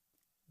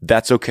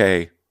 That's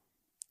okay.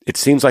 It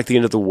seems like the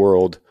end of the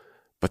world,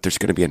 but there's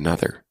going to be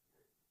another.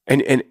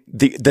 And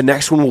the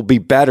next one will be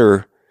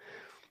better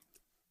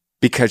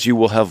because you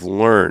will have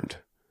learned.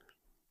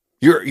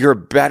 You're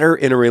better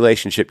in a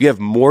relationship. You have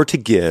more to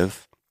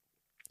give.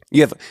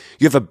 You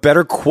have a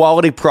better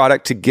quality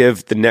product to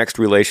give the next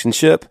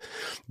relationship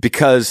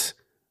because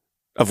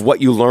of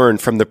what you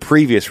learned from the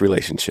previous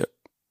relationship.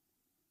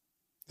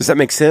 Does that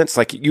make sense?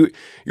 Like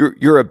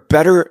you're a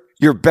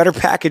better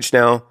package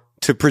now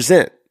to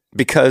present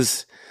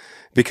because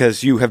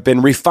you have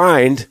been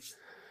refined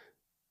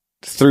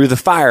through the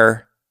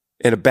fire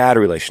in a bad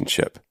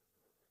relationship.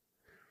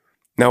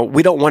 Now,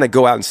 we don't want to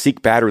go out and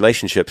seek bad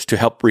relationships to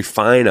help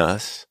refine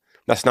us.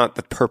 That's not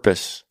the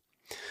purpose.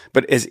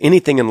 But as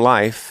anything in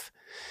life,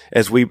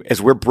 as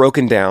we're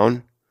broken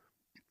down,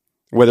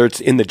 whether it's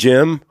in the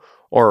gym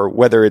or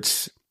whether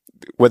it's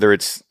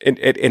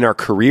in our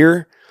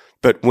career,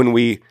 but when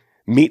we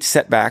meet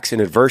setbacks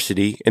and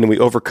adversity and we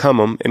overcome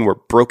them and we're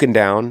broken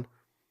down,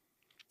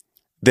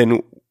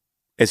 then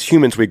as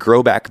humans, we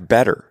grow back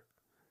better.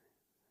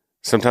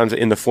 Sometimes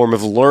in the form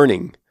of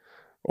learning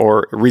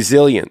or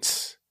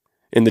resilience,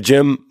 in the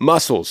gym,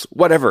 muscles,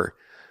 whatever.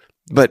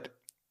 But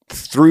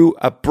through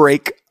a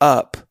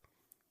breakup,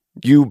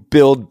 you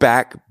build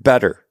back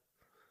better.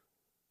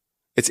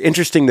 It's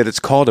interesting that it's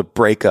called a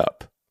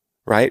breakup,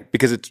 right?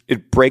 Because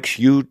it breaks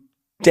you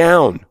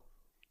down,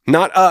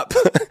 not up.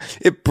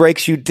 It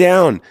breaks you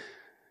down.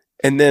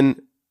 And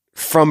then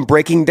from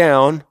breaking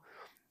down,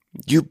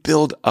 you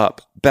build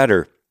up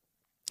better.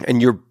 And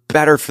you're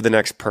better for the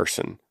next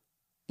person.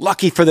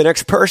 Lucky for the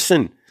next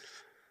person.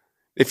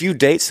 If you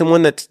date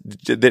someone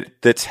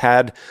that's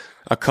had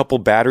a couple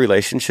bad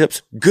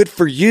relationships, good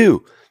for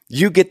you.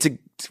 You get to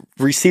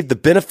receive the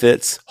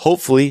benefits,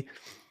 hopefully,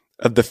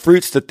 of the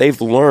fruits that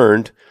they've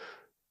learned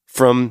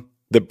from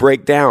the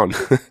breakdown.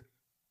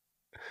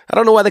 I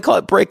don't know why they call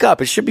it break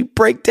up. It should be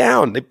break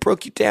down. They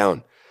broke you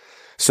down.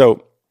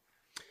 So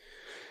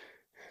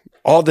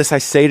all this I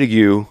say to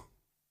you,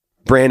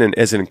 Brandon,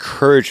 as an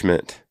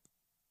encouragement.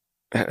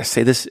 I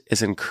say this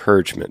as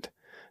encouragement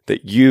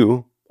that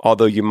you,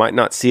 although you might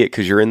not see it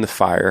because you're in the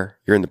fire,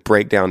 you're in the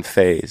breakdown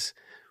phase,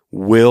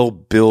 will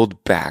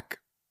build back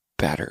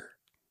better.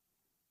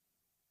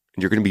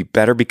 And you're going to be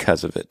better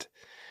because of it.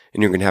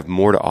 And you're going to have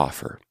more to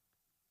offer.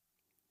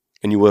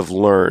 And you will have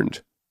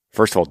learned,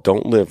 first of all,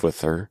 don't live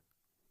with her.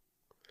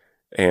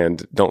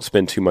 And don't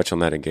spend too much on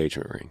that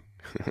engagement ring.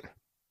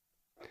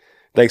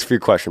 Thanks for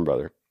your question,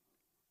 brother.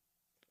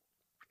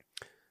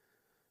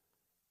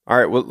 All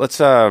right, well, let's,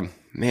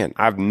 man,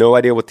 I have no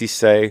idea what these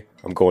say.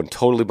 I'm going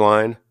totally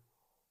blind.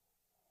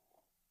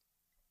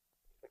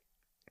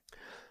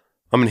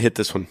 I'm going to hit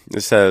this one.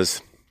 It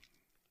says,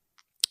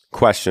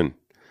 question.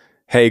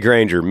 Hey,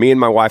 Granger, me and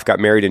my wife got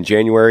married in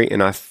January,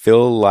 and I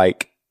feel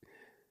like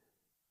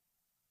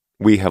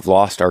we have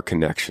lost our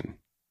connection.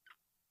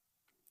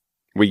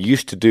 We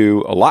used to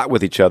do a lot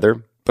with each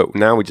other, but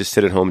now we just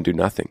sit at home and do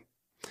nothing.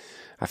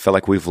 I feel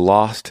like we've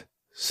lost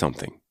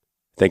something.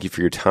 Thank you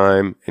for your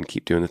time and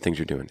keep doing the things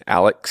you're doing.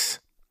 Alex,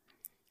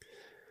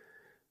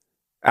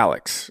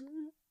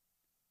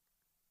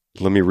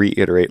 let me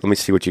reiterate. Let me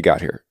see what you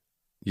got here.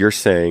 You're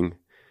saying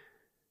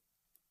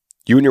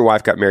you and your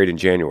wife got married in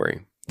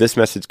January. This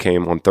message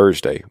came on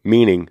Thursday,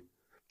 meaning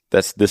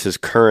this is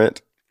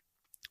current.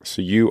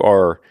 So you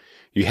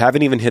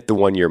haven't even hit the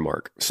 1 year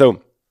mark.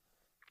 So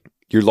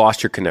you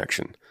lost your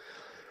connection.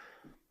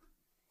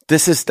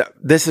 This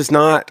is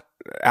not,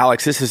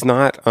 Alex, this is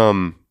not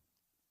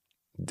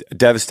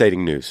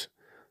devastating news.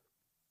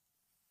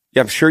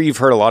 Yeah, I'm sure you've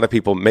heard a lot of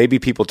people, maybe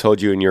people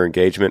told you in your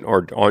engagement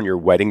or on your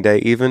wedding day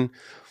even,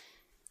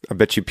 I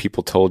bet you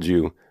people told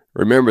you,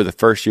 remember the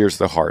first year's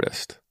the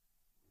hardest.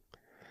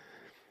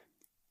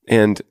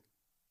 And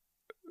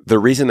the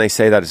reason they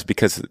say that is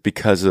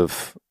because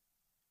of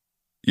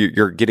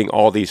you're getting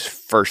all these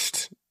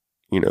first,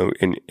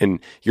 and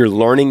you're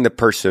learning the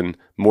person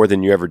more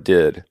than you ever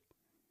did.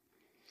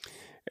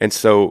 And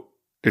so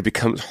it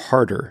becomes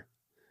harder.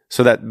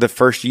 So that the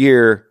first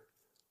year,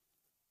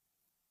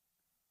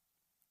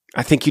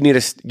 I think you need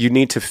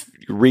to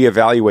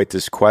reevaluate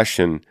this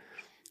question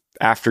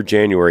after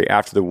January,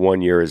 after the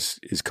 1 year is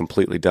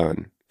completely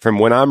done. From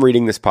when I'm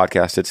reading this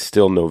podcast, it's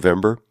still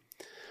November.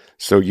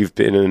 So you've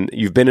been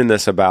in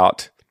this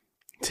about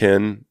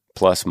 10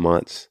 plus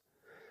months.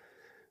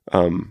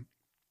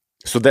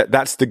 So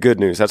that's the good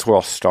news. That's where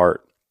I'll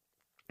start.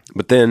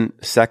 But then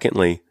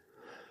secondly,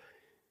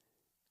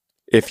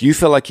 if you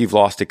feel like you've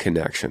lost a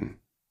connection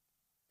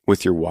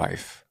with your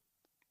wife,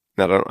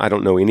 now I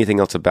don't know anything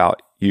else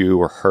about you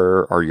or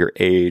her or your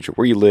age or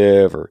where you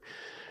live or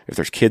if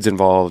there's kids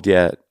involved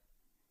yet,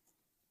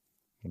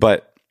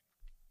 but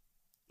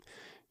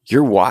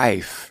your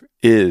wife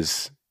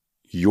is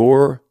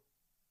your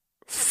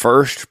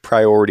first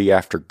priority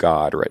after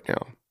God right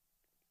now.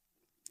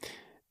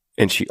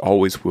 And she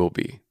always will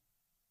be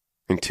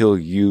until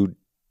you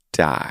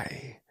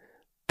die.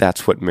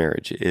 That's what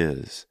marriage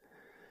is.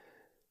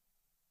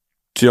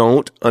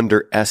 Don't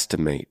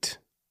underestimate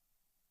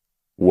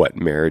what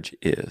marriage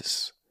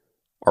is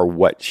or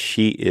what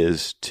she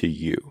is to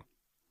you.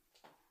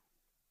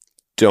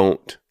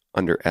 Don't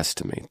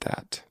underestimate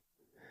that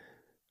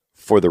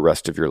for the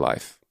rest of your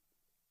life.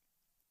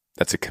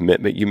 That's a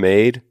commitment you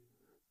made.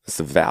 That's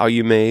a vow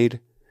you made.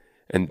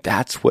 And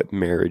that's what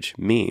marriage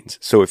means.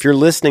 So if you're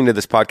listening to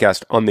this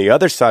podcast on the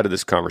other side of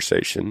this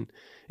conversation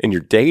and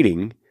you're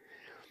dating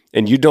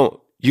and you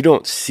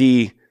don't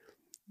see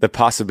the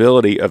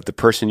possibility of the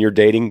person you're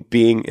dating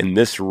being in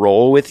this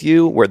role with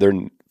you where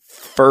they're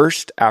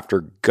first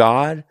after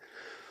God,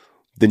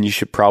 then you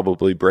should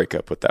probably break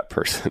up with that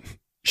person. You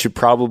should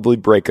probably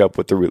break up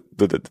with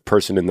the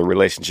person in the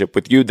relationship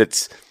with you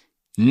that's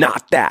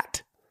not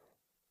that.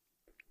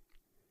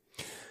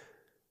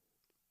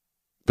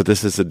 But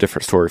this is a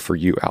different story for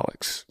you,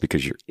 Alex,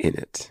 because you're in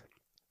it.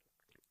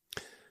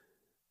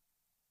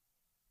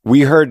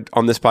 We heard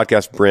on this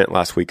podcast, Brent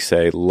last week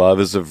say, love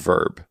is a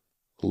verb.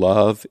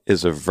 Love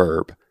is a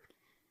verb.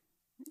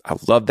 I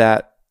love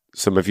that.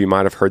 Some of you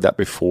might have heard that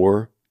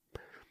before.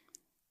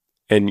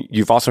 And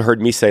you've also heard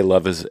me say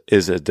love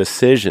is a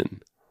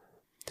decision.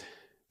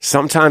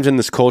 Sometimes in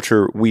this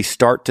culture, we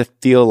start to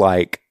feel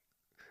like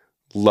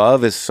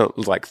love is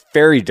like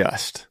fairy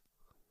dust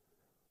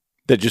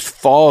that just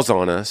falls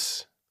on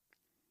us.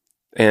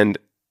 And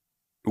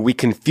we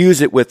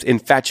confuse it with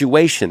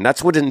infatuation.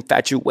 That's what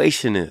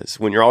infatuation is.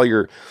 When all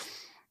your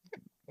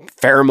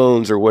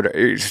pheromones or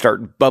whatever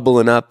start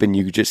bubbling up and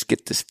you just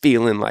get this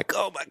feeling like,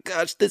 oh my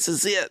gosh, this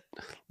is it.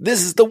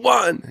 This is the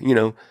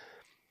one,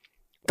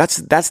 That's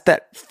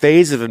that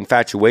phase of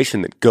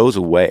infatuation that goes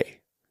away.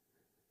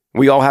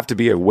 We all have to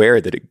be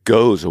aware that it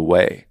goes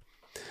away.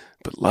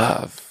 But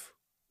love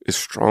is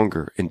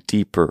stronger and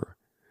deeper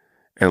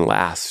and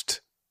lasts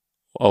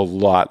a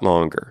lot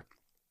longer.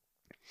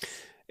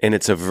 And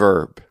it's a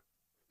verb,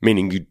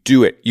 meaning you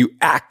do it. You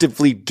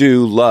actively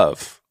do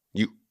love.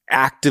 You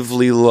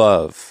actively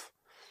love.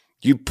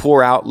 You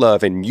pour out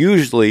love. And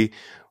usually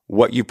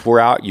what you pour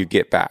out, you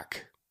get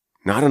back.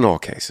 Not in all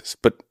cases,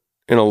 but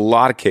in a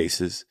lot of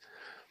cases,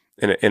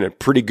 in a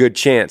pretty good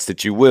chance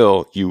that you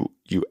will, you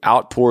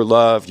outpour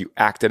love, you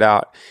act it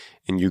out,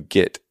 and you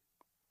get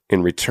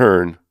in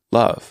return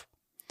love.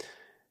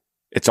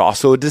 It's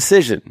also a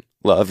decision.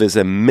 Love is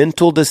a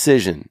mental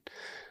decision.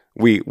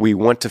 We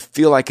want to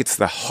feel like it's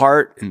the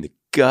heart and the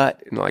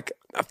gut, and like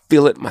I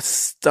feel it in my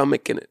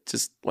stomach, and it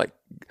just like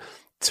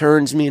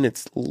turns me, and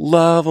it's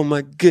love. Oh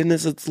my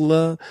goodness, it's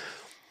love.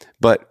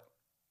 But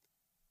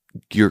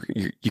you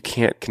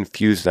can't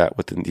confuse that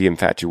with the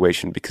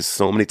infatuation, because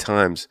so many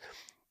times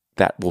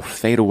that will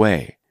fade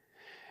away,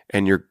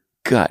 and your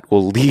gut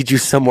will lead you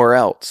somewhere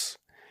else.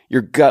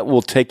 Your gut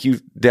will take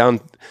you down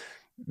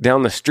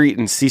the street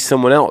and see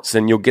someone else,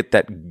 and you'll get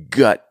that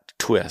gut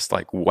twist,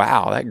 like,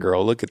 wow, that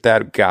girl, look at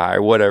that guy,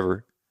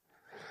 whatever.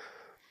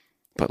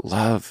 But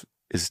love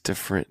is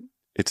different.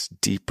 It's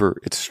deeper.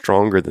 It's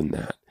stronger than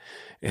that.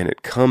 And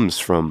it comes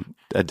from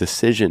a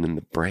decision in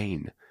the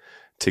brain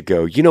to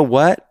go, you know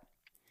what?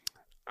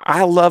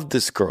 I love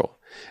this girl.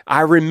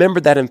 I remember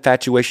that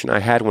infatuation I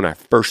had when I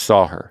first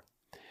saw her.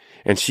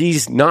 And she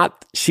has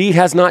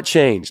not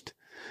changed.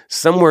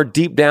 Somewhere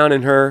deep down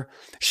in her,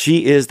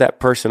 she is that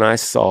person I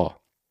saw.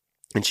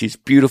 And she's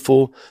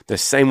beautiful the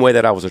same way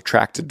that I was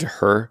attracted to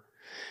her.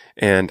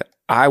 And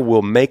I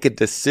will make a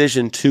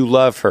decision to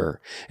love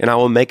her. And I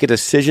will make a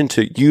decision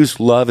to use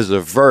love as a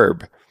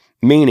verb.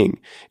 Meaning,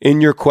 in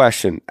your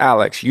question,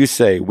 Alex, you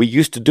say, we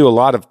used to do a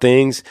lot of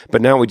things,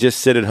 but now we just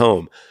sit at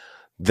home.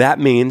 That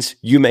means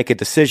you make a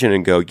decision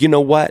and go, you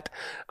know what?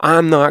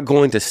 I'm not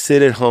going to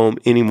sit at home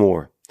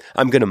anymore.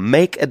 I'm going to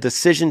make a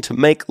decision to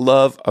make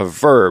love a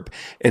verb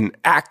and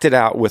act it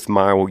out with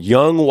my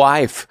young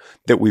wife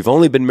that we've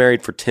only been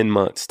married for 10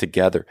 months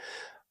together.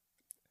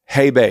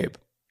 Hey, babe,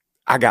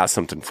 I got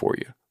something for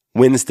you.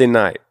 Wednesday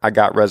night, I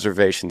got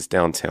reservations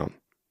downtown.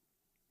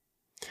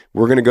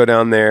 We're going to go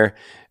down there,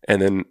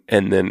 and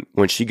then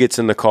when she gets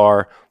in the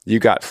car, you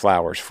got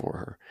flowers for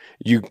her.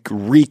 You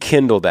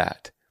rekindle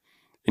that,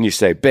 and you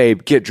say,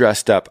 babe, get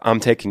dressed up. I'm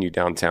taking you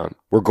downtown.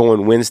 We're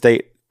going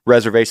Wednesday.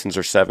 Reservations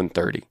are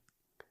 7:30.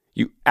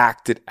 You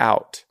act it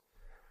out.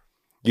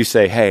 You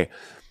say, hey,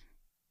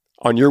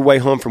 on your way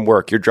home from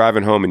work, you're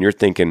driving home and you're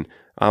thinking,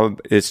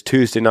 it's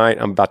Tuesday night.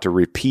 I'm about to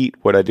repeat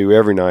what I do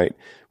every night.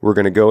 We're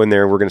going to go in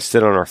there. We're going to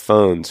sit on our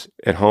phones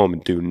at home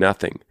and do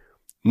nothing.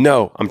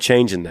 No, I'm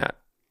changing that.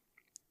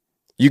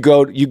 You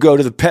go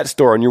to the pet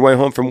store on your way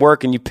home from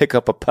work and you pick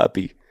up a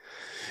puppy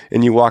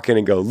and you walk in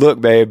and go, look,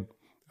 babe,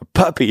 a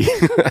puppy.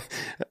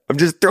 I'm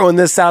just throwing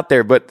this out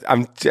there, but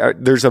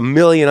there's a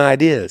million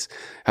ideas.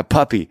 A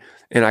puppy.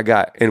 And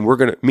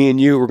me and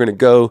you, we're going to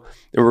go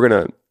and we're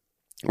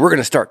going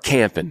to start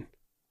camping.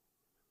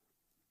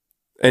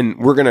 And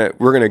we're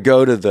going to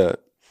go to the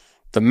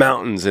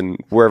mountains and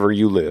wherever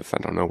you live. I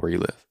don't know where you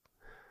live.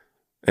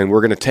 And we're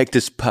going to take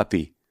this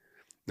puppy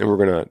and we're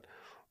going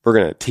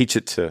to teach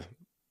it to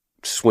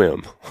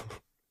swim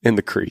in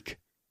the creek.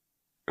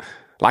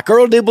 Like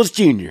Earl Dibbles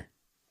Jr.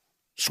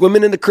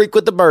 swimming in the creek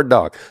with the bird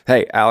dog.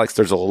 Hey, Alex,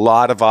 there's a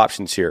lot of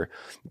options here,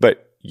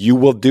 but you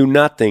will do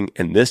nothing,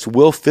 and this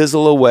will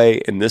fizzle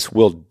away, and this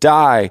will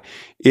die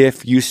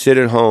if you sit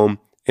at home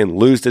and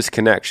lose this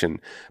connection.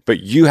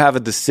 But you have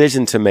a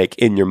decision to make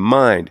in your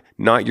mind,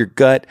 not your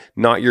gut,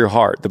 not your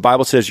heart. The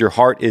Bible says your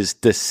heart is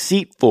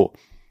deceitful.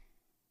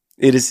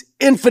 It is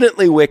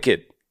infinitely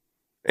wicked,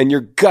 and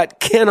your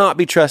gut cannot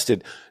be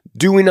trusted.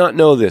 Do we not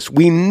know this?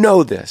 We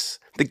know this.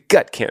 The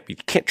gut you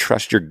can't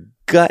trust your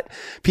gut.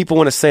 People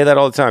want to say that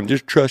all the time.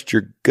 Just trust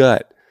your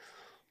gut.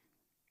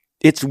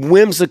 It's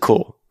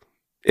whimsical.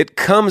 It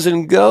comes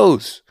and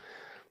goes.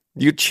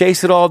 You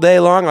chase it all day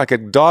long like a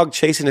dog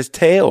chasing his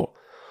tail.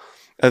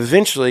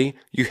 Eventually,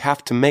 you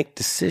have to make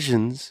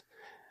decisions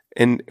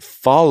and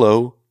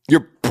follow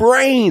your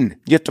brain.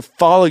 You have to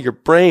follow your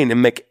brain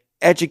and make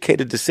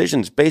educated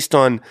decisions based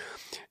on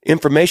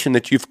information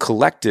that you've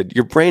collected.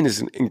 Your brain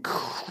is an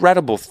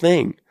incredible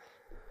thing.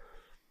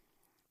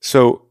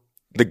 So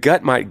the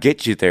gut might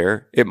get you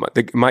there.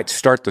 It might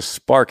start the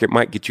spark. It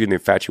might get you in the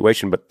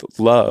infatuation, but the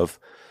love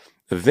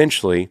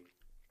eventually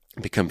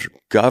becomes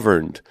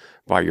governed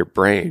by your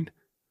brain.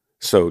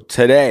 So you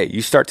hear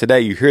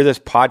this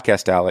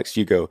podcast, Alex,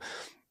 you go,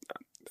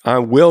 I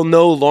will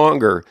no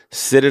longer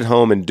sit at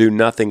home and do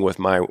nothing with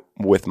my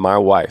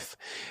wife.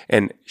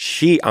 And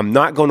I'm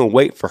not going to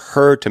wait for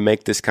her to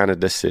make this kind of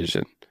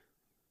decision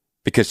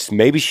because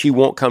maybe she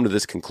won't come to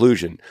this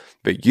conclusion,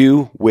 but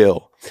you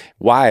will.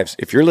 Wives,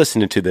 if you're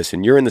listening to this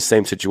and you're in the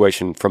same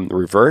situation from the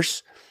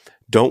reverse,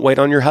 don't wait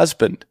on your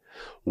husband.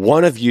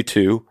 One of you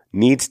two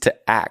needs to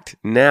act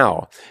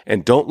now.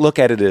 And don't look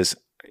at it as,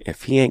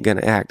 if he ain't going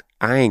to act,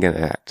 I ain't going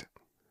to act.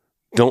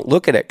 Don't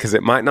look at it because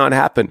it might not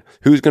happen.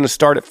 Who's going to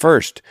start it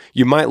first?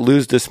 You might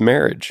lose this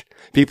marriage.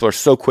 People are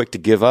so quick to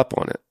give up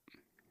on it.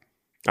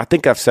 I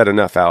think I've said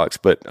enough, Alex,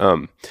 but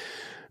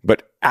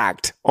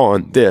act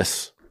on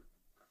this.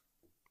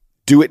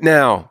 Do it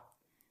now.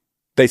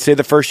 They say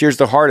the first year's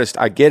the hardest.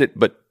 I get it,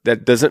 but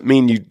that doesn't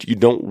mean you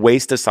don't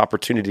waste this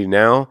opportunity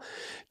now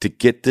to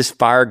get this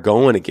fire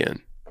going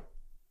again.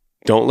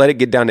 Don't let it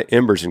get down to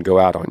embers and go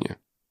out on you.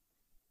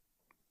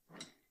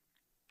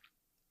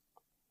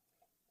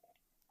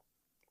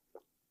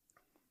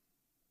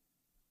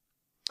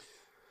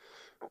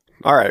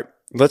 All right,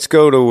 let's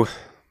go to,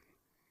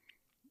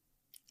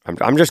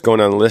 I'm just going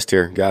down the list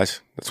here, guys.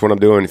 That's what I'm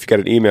doing. If you got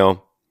an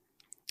email,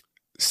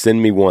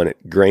 send me one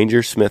at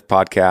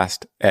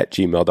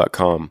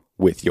grangersmithpodcast@gmail.com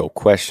with your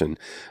question.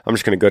 I'm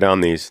just going to go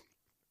down these.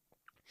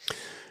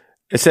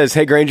 It says,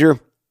 hey, Granger,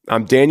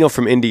 I'm Daniel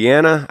from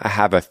Indiana. I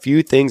have a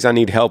few things I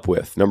need help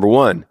with. Number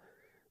one,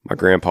 my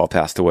grandpa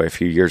passed away a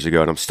few years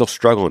ago, and I'm still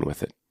struggling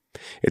with it.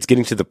 It's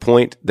getting to the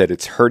point that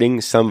it's hurting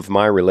some of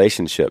my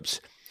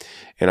relationships,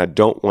 and I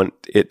don't want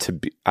it to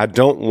be,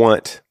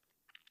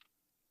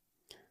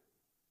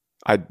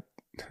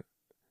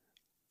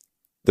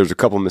 there's a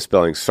couple of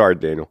misspellings. Sorry,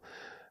 Daniel.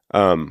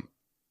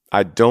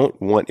 I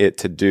don't want it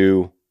to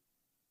do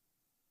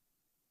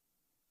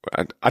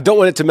I don't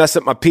want it to mess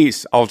up my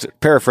peace. I'll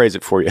paraphrase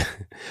it for you.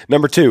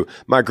 Number 2,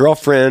 my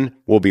girlfriend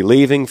will be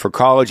leaving for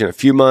college in a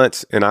few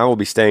months and I will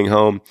be staying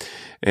home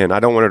and I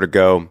don't want her to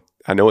go.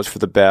 I know it's for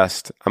the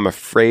best. I'm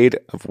afraid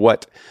of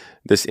what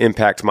this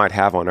impact might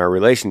have on our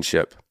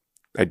relationship.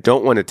 I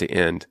don't want it to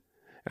end.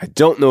 I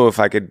don't know if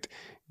I could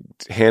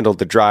handle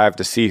the drive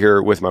to see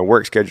her with my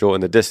work schedule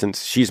and the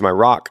distance. She's my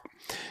rock.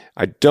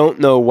 I don't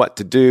know what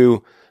to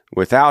do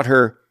without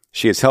her.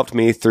 She has helped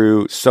me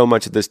through so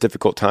much of this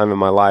difficult time in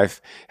my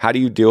life. How do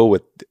you deal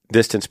with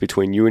distance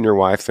between you and your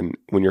wife and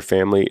when your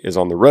family is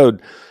on the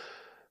road?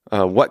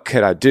 What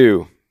could I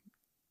do?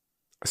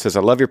 It says,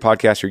 I love your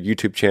podcast, your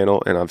YouTube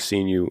channel, and I've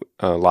seen you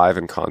live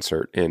in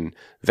concert in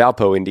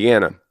Valpo,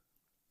 Indiana,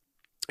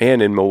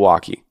 and in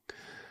Milwaukee.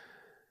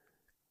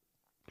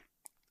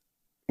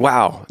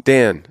 Wow,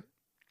 Dan,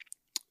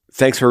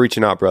 thanks for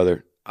reaching out,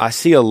 brother. I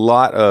see a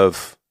lot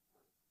of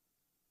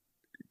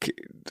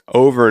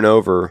over and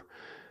over,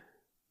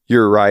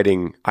 you're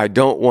writing, I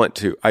don't want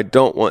to.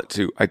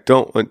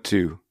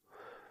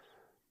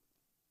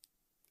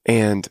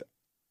 And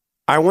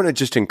I want to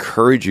just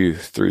encourage you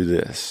through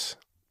this,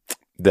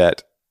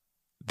 that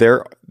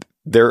there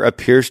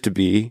appears to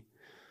be,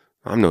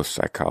 I'm no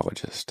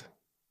psychologist,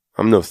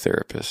 I'm no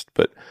therapist,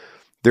 but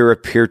there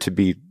appear to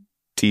be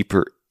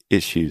deeper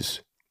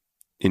issues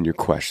in your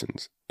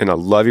questions. And I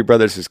love you,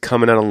 brother. This is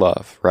coming out of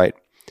love, right?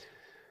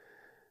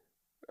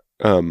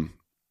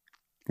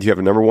 You have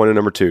a number 1 and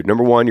number 2.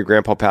 Number 1, your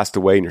grandpa passed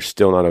away and you're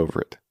still not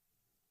over it.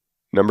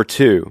 Number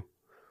 2,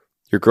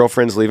 your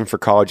girlfriend's leaving for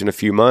college in a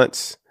few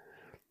months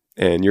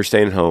and you're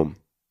staying home.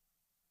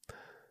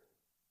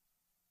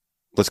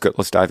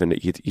 Let's dive into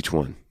each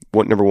one.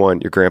 Number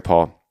 1, your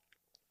grandpa.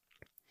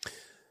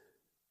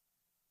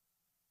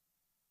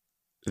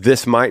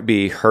 This might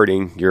be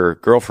hurting your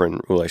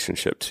girlfriend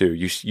relationship too.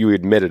 You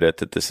admitted it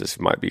that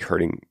might be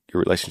hurting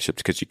your relationship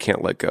because you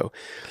can't let go.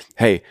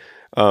 Hey,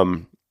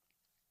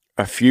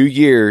 a few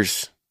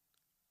years,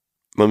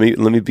 let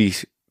me be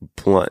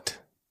blunt.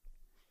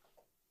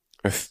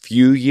 A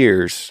few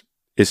years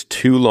is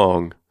too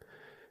long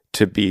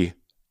to be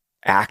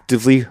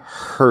actively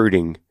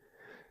hurting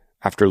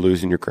after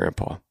losing your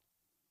grandpa.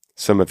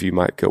 Some of you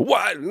might go,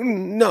 what?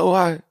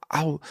 No,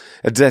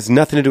 it has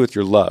nothing to do with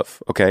your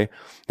love, okay? It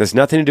has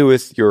nothing to do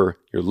with your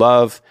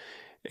love.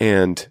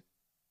 And,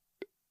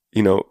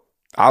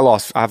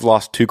 I've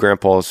lost 2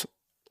 grandpas,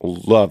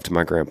 loved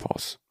my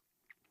grandpas.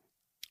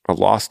 I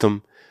lost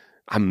them.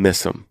 I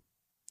miss them.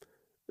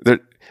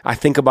 I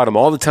think about them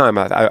all the time.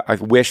 I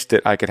wish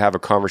that I could have a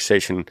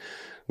conversation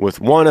with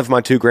one of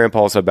my 2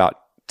 grandpas about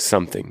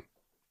something.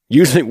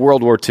 Usually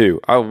World War II.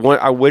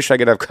 I wish I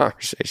could have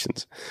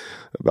conversations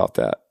about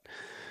that.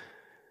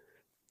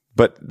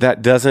 But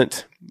that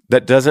doesn't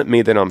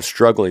mean that I'm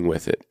struggling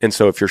with it. And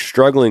so if you're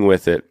struggling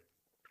with it,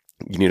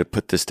 you need to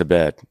put this to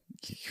bed.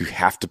 You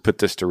have to put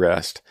this to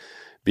rest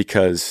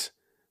because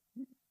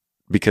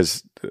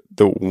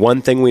the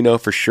one thing we know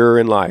for sure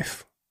in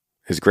life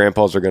is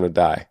grandpas are going to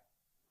die.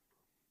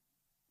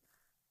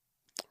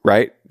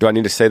 Right? Do I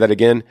need to say that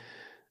again?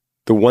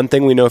 The one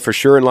thing we know for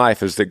sure in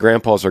life is that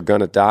grandpas are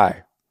going to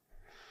die.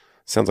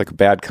 Sounds like a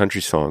bad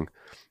country song.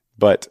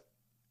 But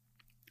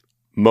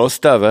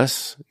most of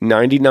us,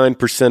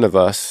 99% of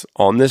us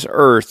on this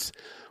earth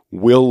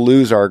will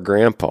lose our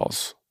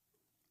grandpas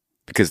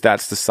because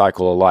that's the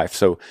cycle of life.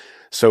 So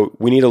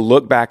we need to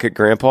look back at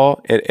grandpa,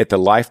 at the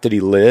life that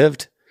he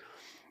lived,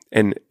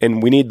 and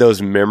we need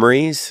those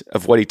memories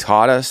of what he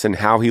taught us and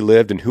how he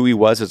lived and who he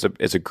was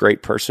as a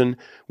great person.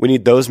 We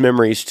need those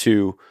memories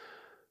to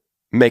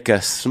make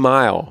us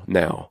smile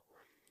now.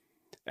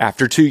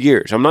 After 2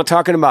 years, I'm not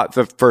talking about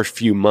the first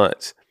few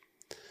months,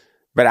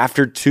 but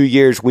after 2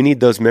 years, we need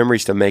those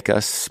memories to make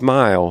us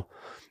smile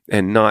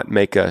and not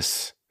make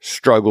us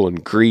struggle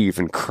and grieve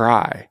and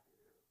cry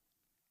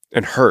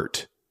and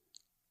hurt.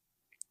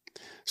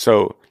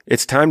 So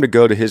it's time to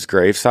go to his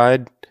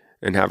graveside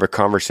and have a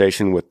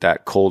conversation with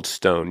that cold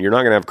stone. You're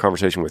not going to have a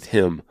conversation with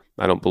him.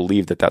 I don't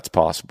believe that that's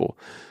possible.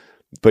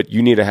 But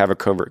you need to have a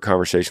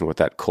conversation with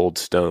that cold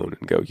stone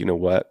and go, you know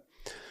what?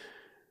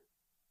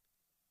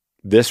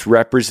 This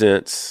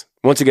represents,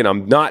 once again,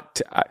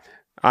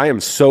 I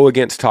am so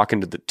against talking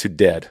to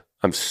dead.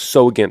 I'm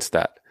so against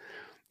that.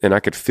 And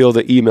I could feel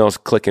the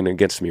emails clicking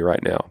against me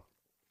right now.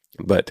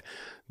 But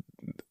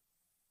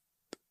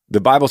the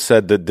Bible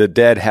said that the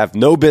dead have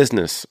no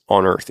business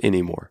on earth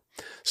anymore.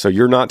 So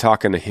you're not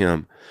talking to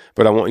him,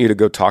 but I want you to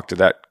go talk to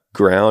that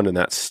ground and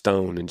that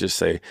stone and just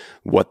say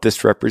what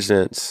this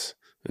represents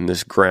in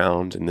this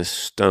ground and this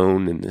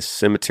stone and this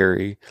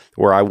cemetery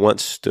where I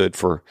once stood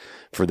for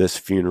this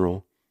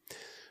funeral.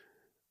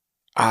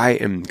 I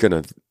am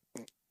going to,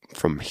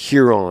 from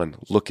here on,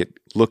 look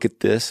at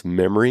this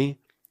memory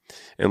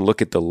and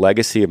look at the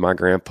legacy of my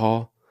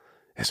grandpa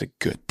as a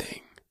good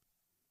thing.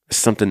 It's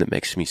something that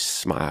makes me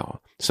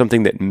smile,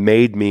 something that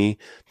made me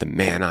the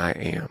man I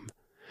am.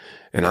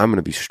 And I'm going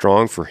to be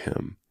strong for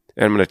him.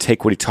 And I'm going to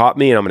take what he taught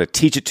me and I'm going to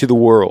teach it to the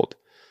world.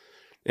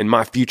 And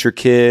my future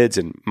kids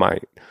and my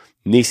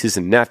nieces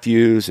and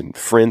nephews and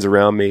friends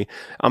around me.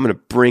 I'm going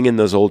to bring in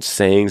those old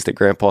sayings that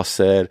Grandpa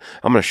said.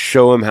 I'm going to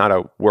show them how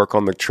to work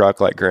on the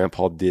truck like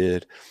Grandpa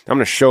did. I'm going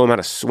to show them how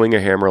to swing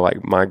a hammer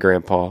like my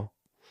grandpa.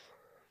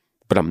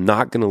 But I'm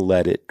not going to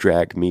let it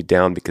drag me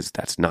down because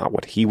that's not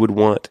what he would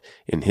want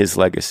in his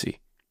legacy.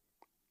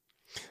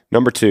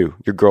 Number 2,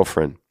 your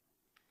girlfriend.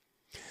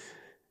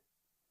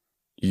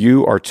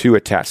 You are too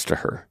attached to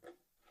her.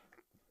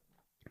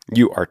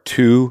 You are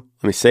too,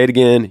 let me say it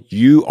again,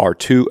 you are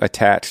too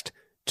attached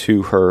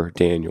to her,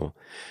 Daniel.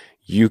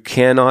 You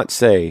cannot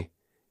say,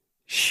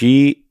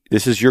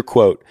 this is your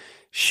quote,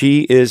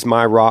 she is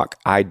my rock.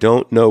 I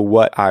don't know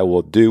what I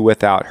will do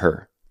without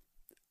her.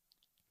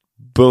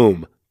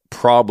 Boom.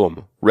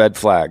 Problem. Red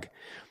flag.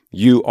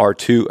 You are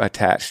too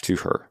attached to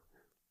her.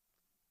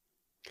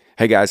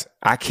 Hey guys,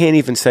 I can't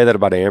even say that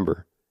about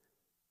Amber.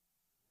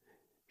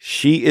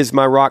 She is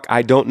my rock.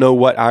 I don't know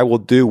what I will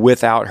do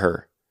without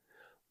her.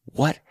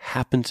 What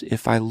happens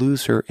if I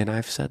lose her and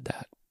I've said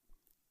that?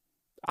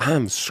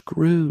 I'm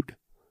screwed.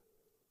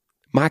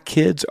 My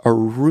kids are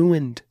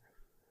ruined.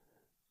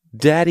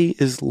 Daddy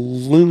is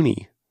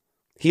loony.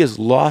 He has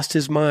lost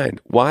his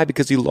mind. Why?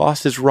 Because he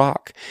lost his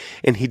rock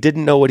and he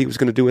didn't know what he was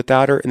going to do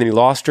without her. And then he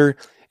lost her.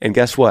 And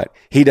guess what?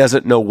 He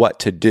doesn't know what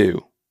to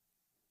do.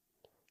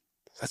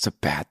 That's a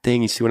bad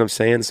thing. You see what I'm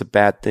saying? It's a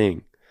bad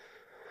thing.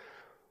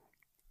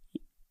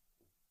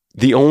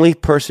 The only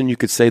person you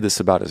could say this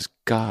about is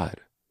God.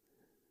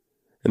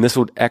 And this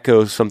would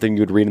echo something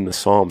you would read in the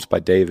Psalms by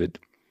David.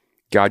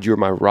 God, you're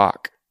my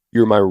rock.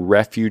 You're my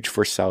refuge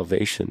for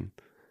salvation.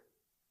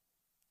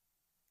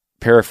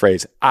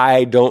 Paraphrase,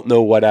 I don't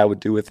know what I would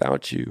do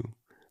without you.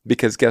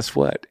 Because guess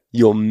what?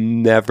 You'll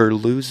never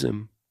lose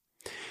him.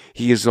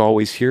 He is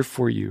always here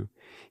for you.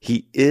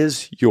 He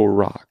is your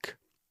rock.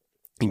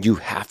 And you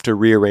have to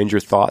rearrange your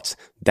thoughts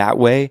that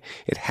way.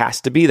 It has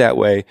to be that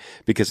way,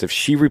 because if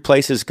she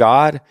replaces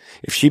God,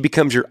 if she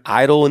becomes your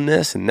idol in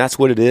this, and that's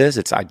what it is,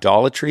 it's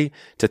idolatry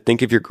to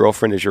think of your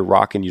girlfriend as your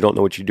rock and you don't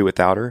know what you do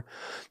without her.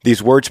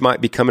 These words might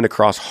be coming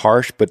across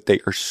harsh, but they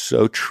are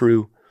so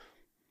true.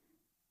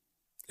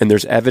 And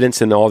there's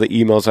evidence in all the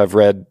emails I've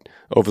read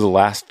over the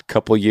last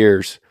couple of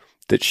years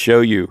that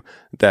show you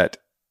that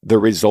the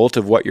result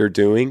of what you're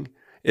doing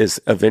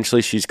is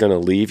eventually she's going to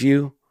leave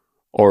you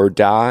or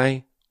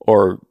die,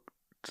 or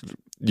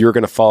you're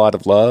going to fall out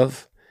of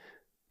love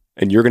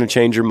and you're going to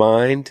change your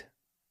mind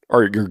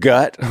or your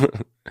gut.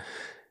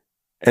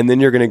 And then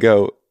you're going to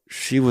go,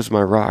 she was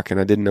my rock and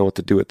I didn't know what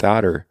to do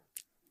without her.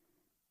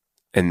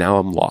 And now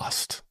I'm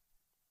lost.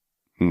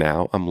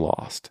 Now I'm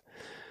lost.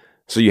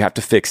 So you have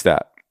to fix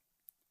that.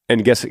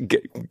 And guess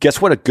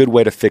what a good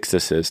way to fix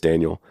this is,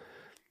 Daniel?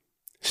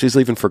 She's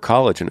leaving for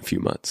college in a few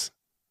months.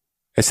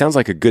 It sounds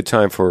like a good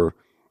time for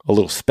a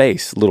little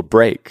space, a little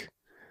break.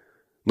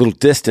 Little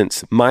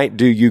distance might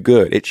do you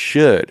good. It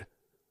should.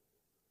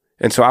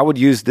 And so I would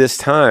use this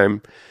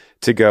time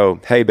to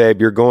go, hey,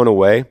 babe, you're going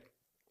away.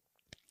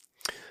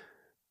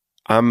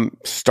 I'm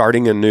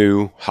starting a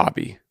new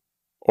hobby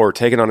or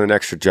taking on an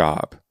extra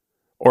job,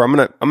 or I'm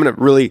gonna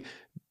really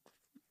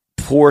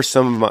pour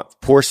some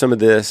of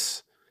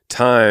this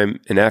time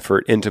and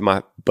effort into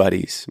my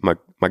buddies, my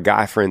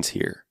guy friends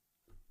here.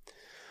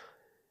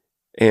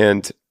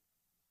 And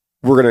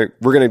we're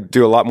gonna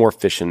do a lot more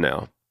fishing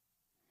now.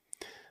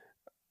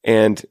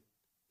 And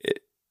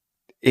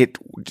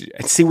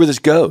see where this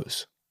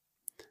goes.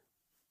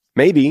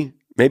 Maybe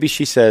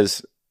she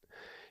says,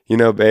 you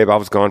know, babe, I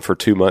was gone for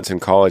 2 months in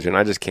college and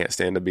I just can't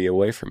stand to be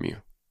away from you.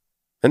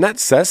 And that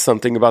says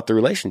something about the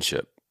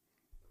relationship.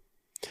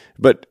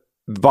 But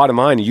the bottom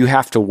line, you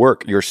have to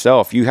work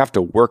yourself. You have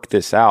to work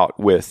this out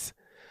with,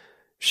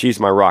 she's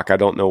my rock. I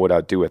don't know what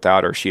I'd do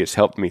without her. She has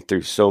helped me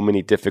through so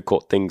many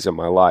difficult things in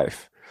my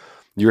life.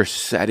 You're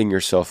setting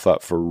yourself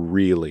up for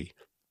really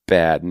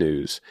bad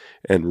news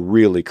and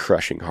really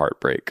crushing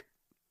heartbreak.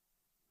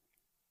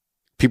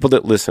 People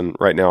that listen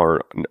right now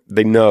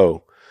they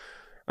know.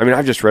 I mean,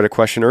 I've just read a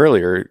question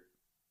earlier.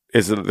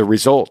 Is it the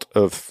result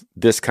of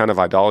this kind of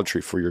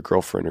idolatry for your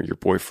girlfriend or your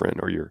boyfriend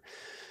or your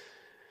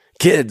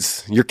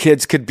kids? Your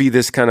kids could be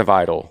this kind of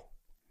idol.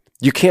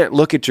 You can't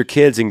look at your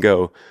kids and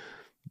go,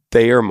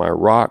 they are my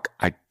rock.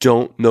 I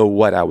don't know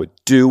what I would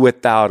do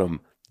without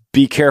them.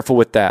 Be careful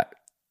with that.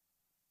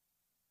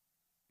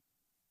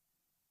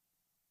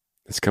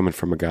 It's coming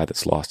from a guy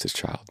that's lost his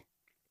child.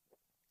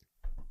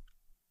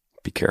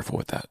 Be careful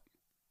with that.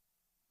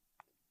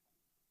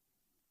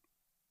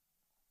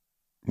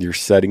 You're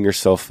setting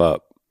yourself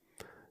up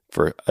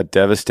for a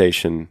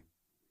devastation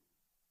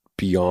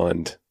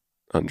beyond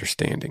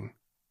understanding.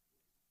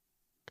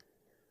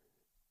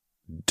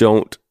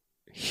 Don't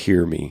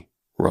hear me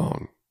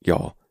wrong,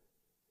 y'all.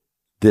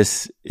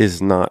 This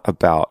is not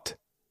about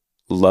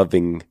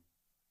loving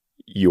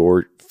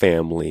your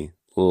family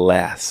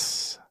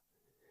less.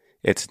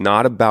 It's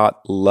not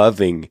about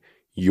loving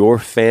your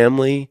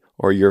family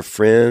or your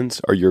friends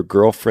or your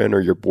girlfriend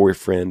or your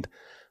boyfriend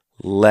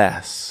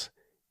less.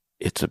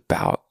 It's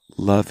about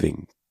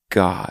loving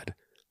God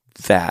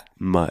that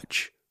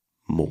much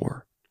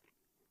more.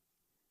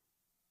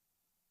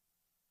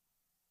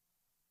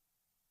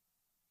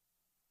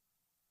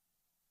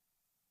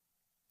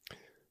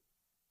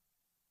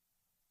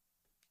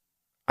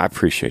 I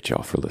appreciate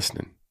y'all for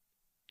listening.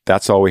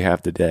 That's all we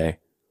have today.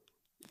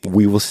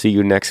 We will see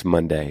you next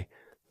Monday.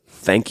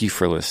 Thank you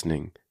for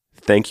listening.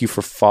 Thank you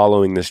for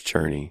following this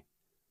journey.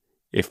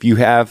 If you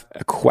have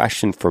a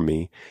question for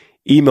me,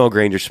 email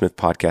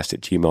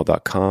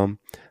grangersmithpodcast@gmail.com.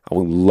 I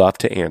would love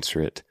to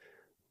answer it.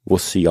 We'll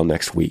see y'all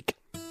next week.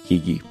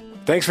 Yee.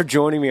 Thanks for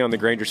joining me on the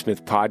Granger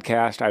Smith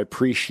Podcast. I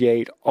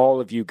appreciate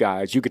all of you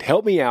guys. You could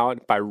help me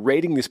out by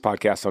rating this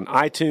podcast on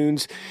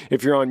iTunes.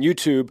 If you're on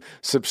YouTube,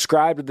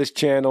 subscribe to this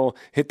channel,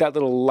 hit that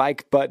little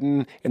like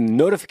button and the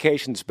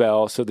notifications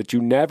bell so that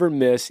you never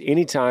miss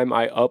any time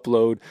I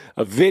upload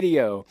a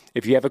video.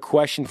 If you have a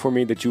question for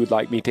me that you would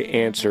like me to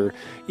answer,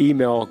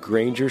 email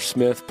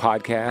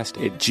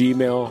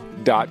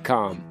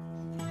grangersmithpodcast@gmail.com.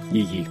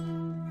 Yee.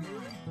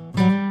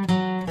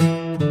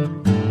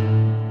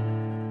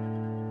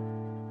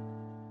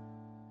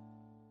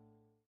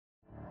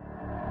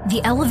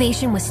 The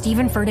Elevation with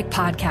Stephen Furtick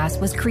podcast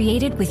was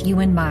created with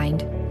you in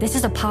mind. This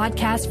is a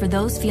podcast for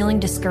those feeling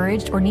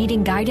discouraged or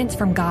needing guidance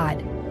from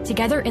God.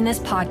 Together in this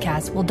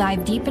podcast, we'll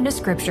dive deep into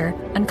Scripture,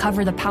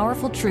 uncover the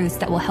powerful truths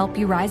that will help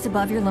you rise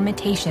above your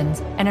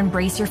limitations and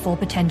embrace your full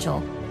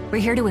potential. We're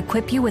here to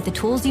equip you with the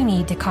tools you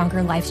need to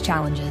conquer life's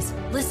challenges.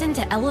 Listen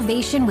to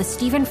Elevation with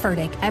Stephen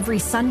Furtick every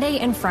Sunday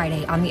and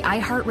Friday on the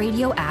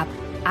iHeartRadio app,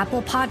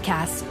 Apple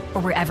Podcasts,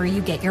 or wherever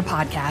you get your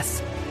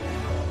podcasts.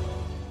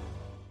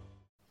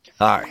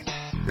 Hi,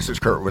 this is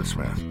Kurtwood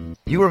Smith.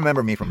 You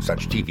remember me from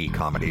such TV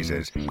comedies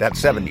as That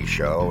 70s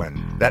Show and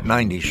That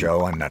 90s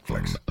Show on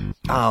Netflix.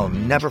 I'll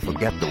never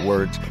forget the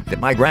words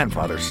that my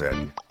grandfather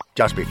said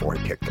just before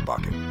he kicked the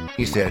bucket.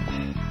 He said,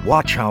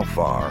 "Watch how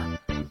far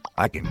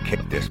I can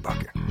kick this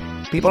bucket."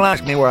 People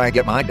ask me where I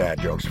get my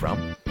dad jokes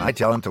from. I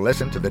tell them to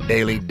listen to the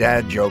Daily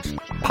Dad Jokes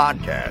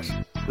podcast.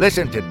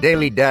 Listen to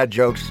Daily Dad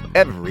Jokes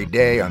every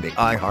day on the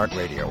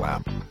iHeartRadio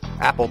app,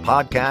 Apple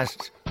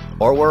Podcasts,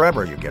 or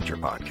wherever you get your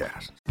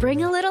podcasts.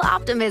 Bring a little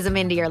optimism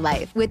into your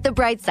life with The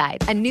Bright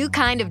Side, a new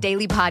kind of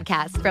daily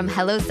podcast from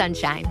Hello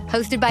Sunshine,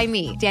 hosted by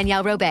me,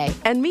 Danielle Robay.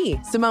 And me,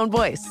 Simone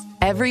Boyce.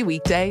 Every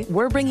weekday,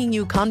 we're bringing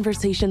you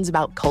conversations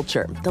about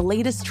culture, the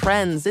latest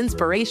trends,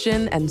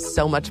 inspiration, and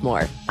so much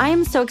more. I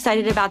am so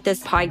excited about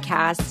this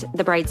podcast,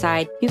 The Bright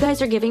Side. You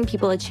guys are giving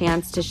people a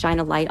chance to shine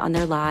a light on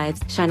their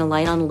lives, shine a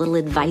light on a little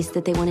advice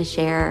that they want to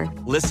share.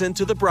 Listen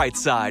to The Bright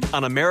Side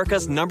on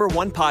America's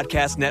 #1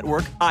 podcast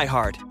network,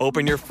 iHeart.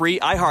 Open your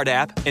free iHeart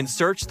app and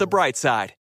search The Bright Side.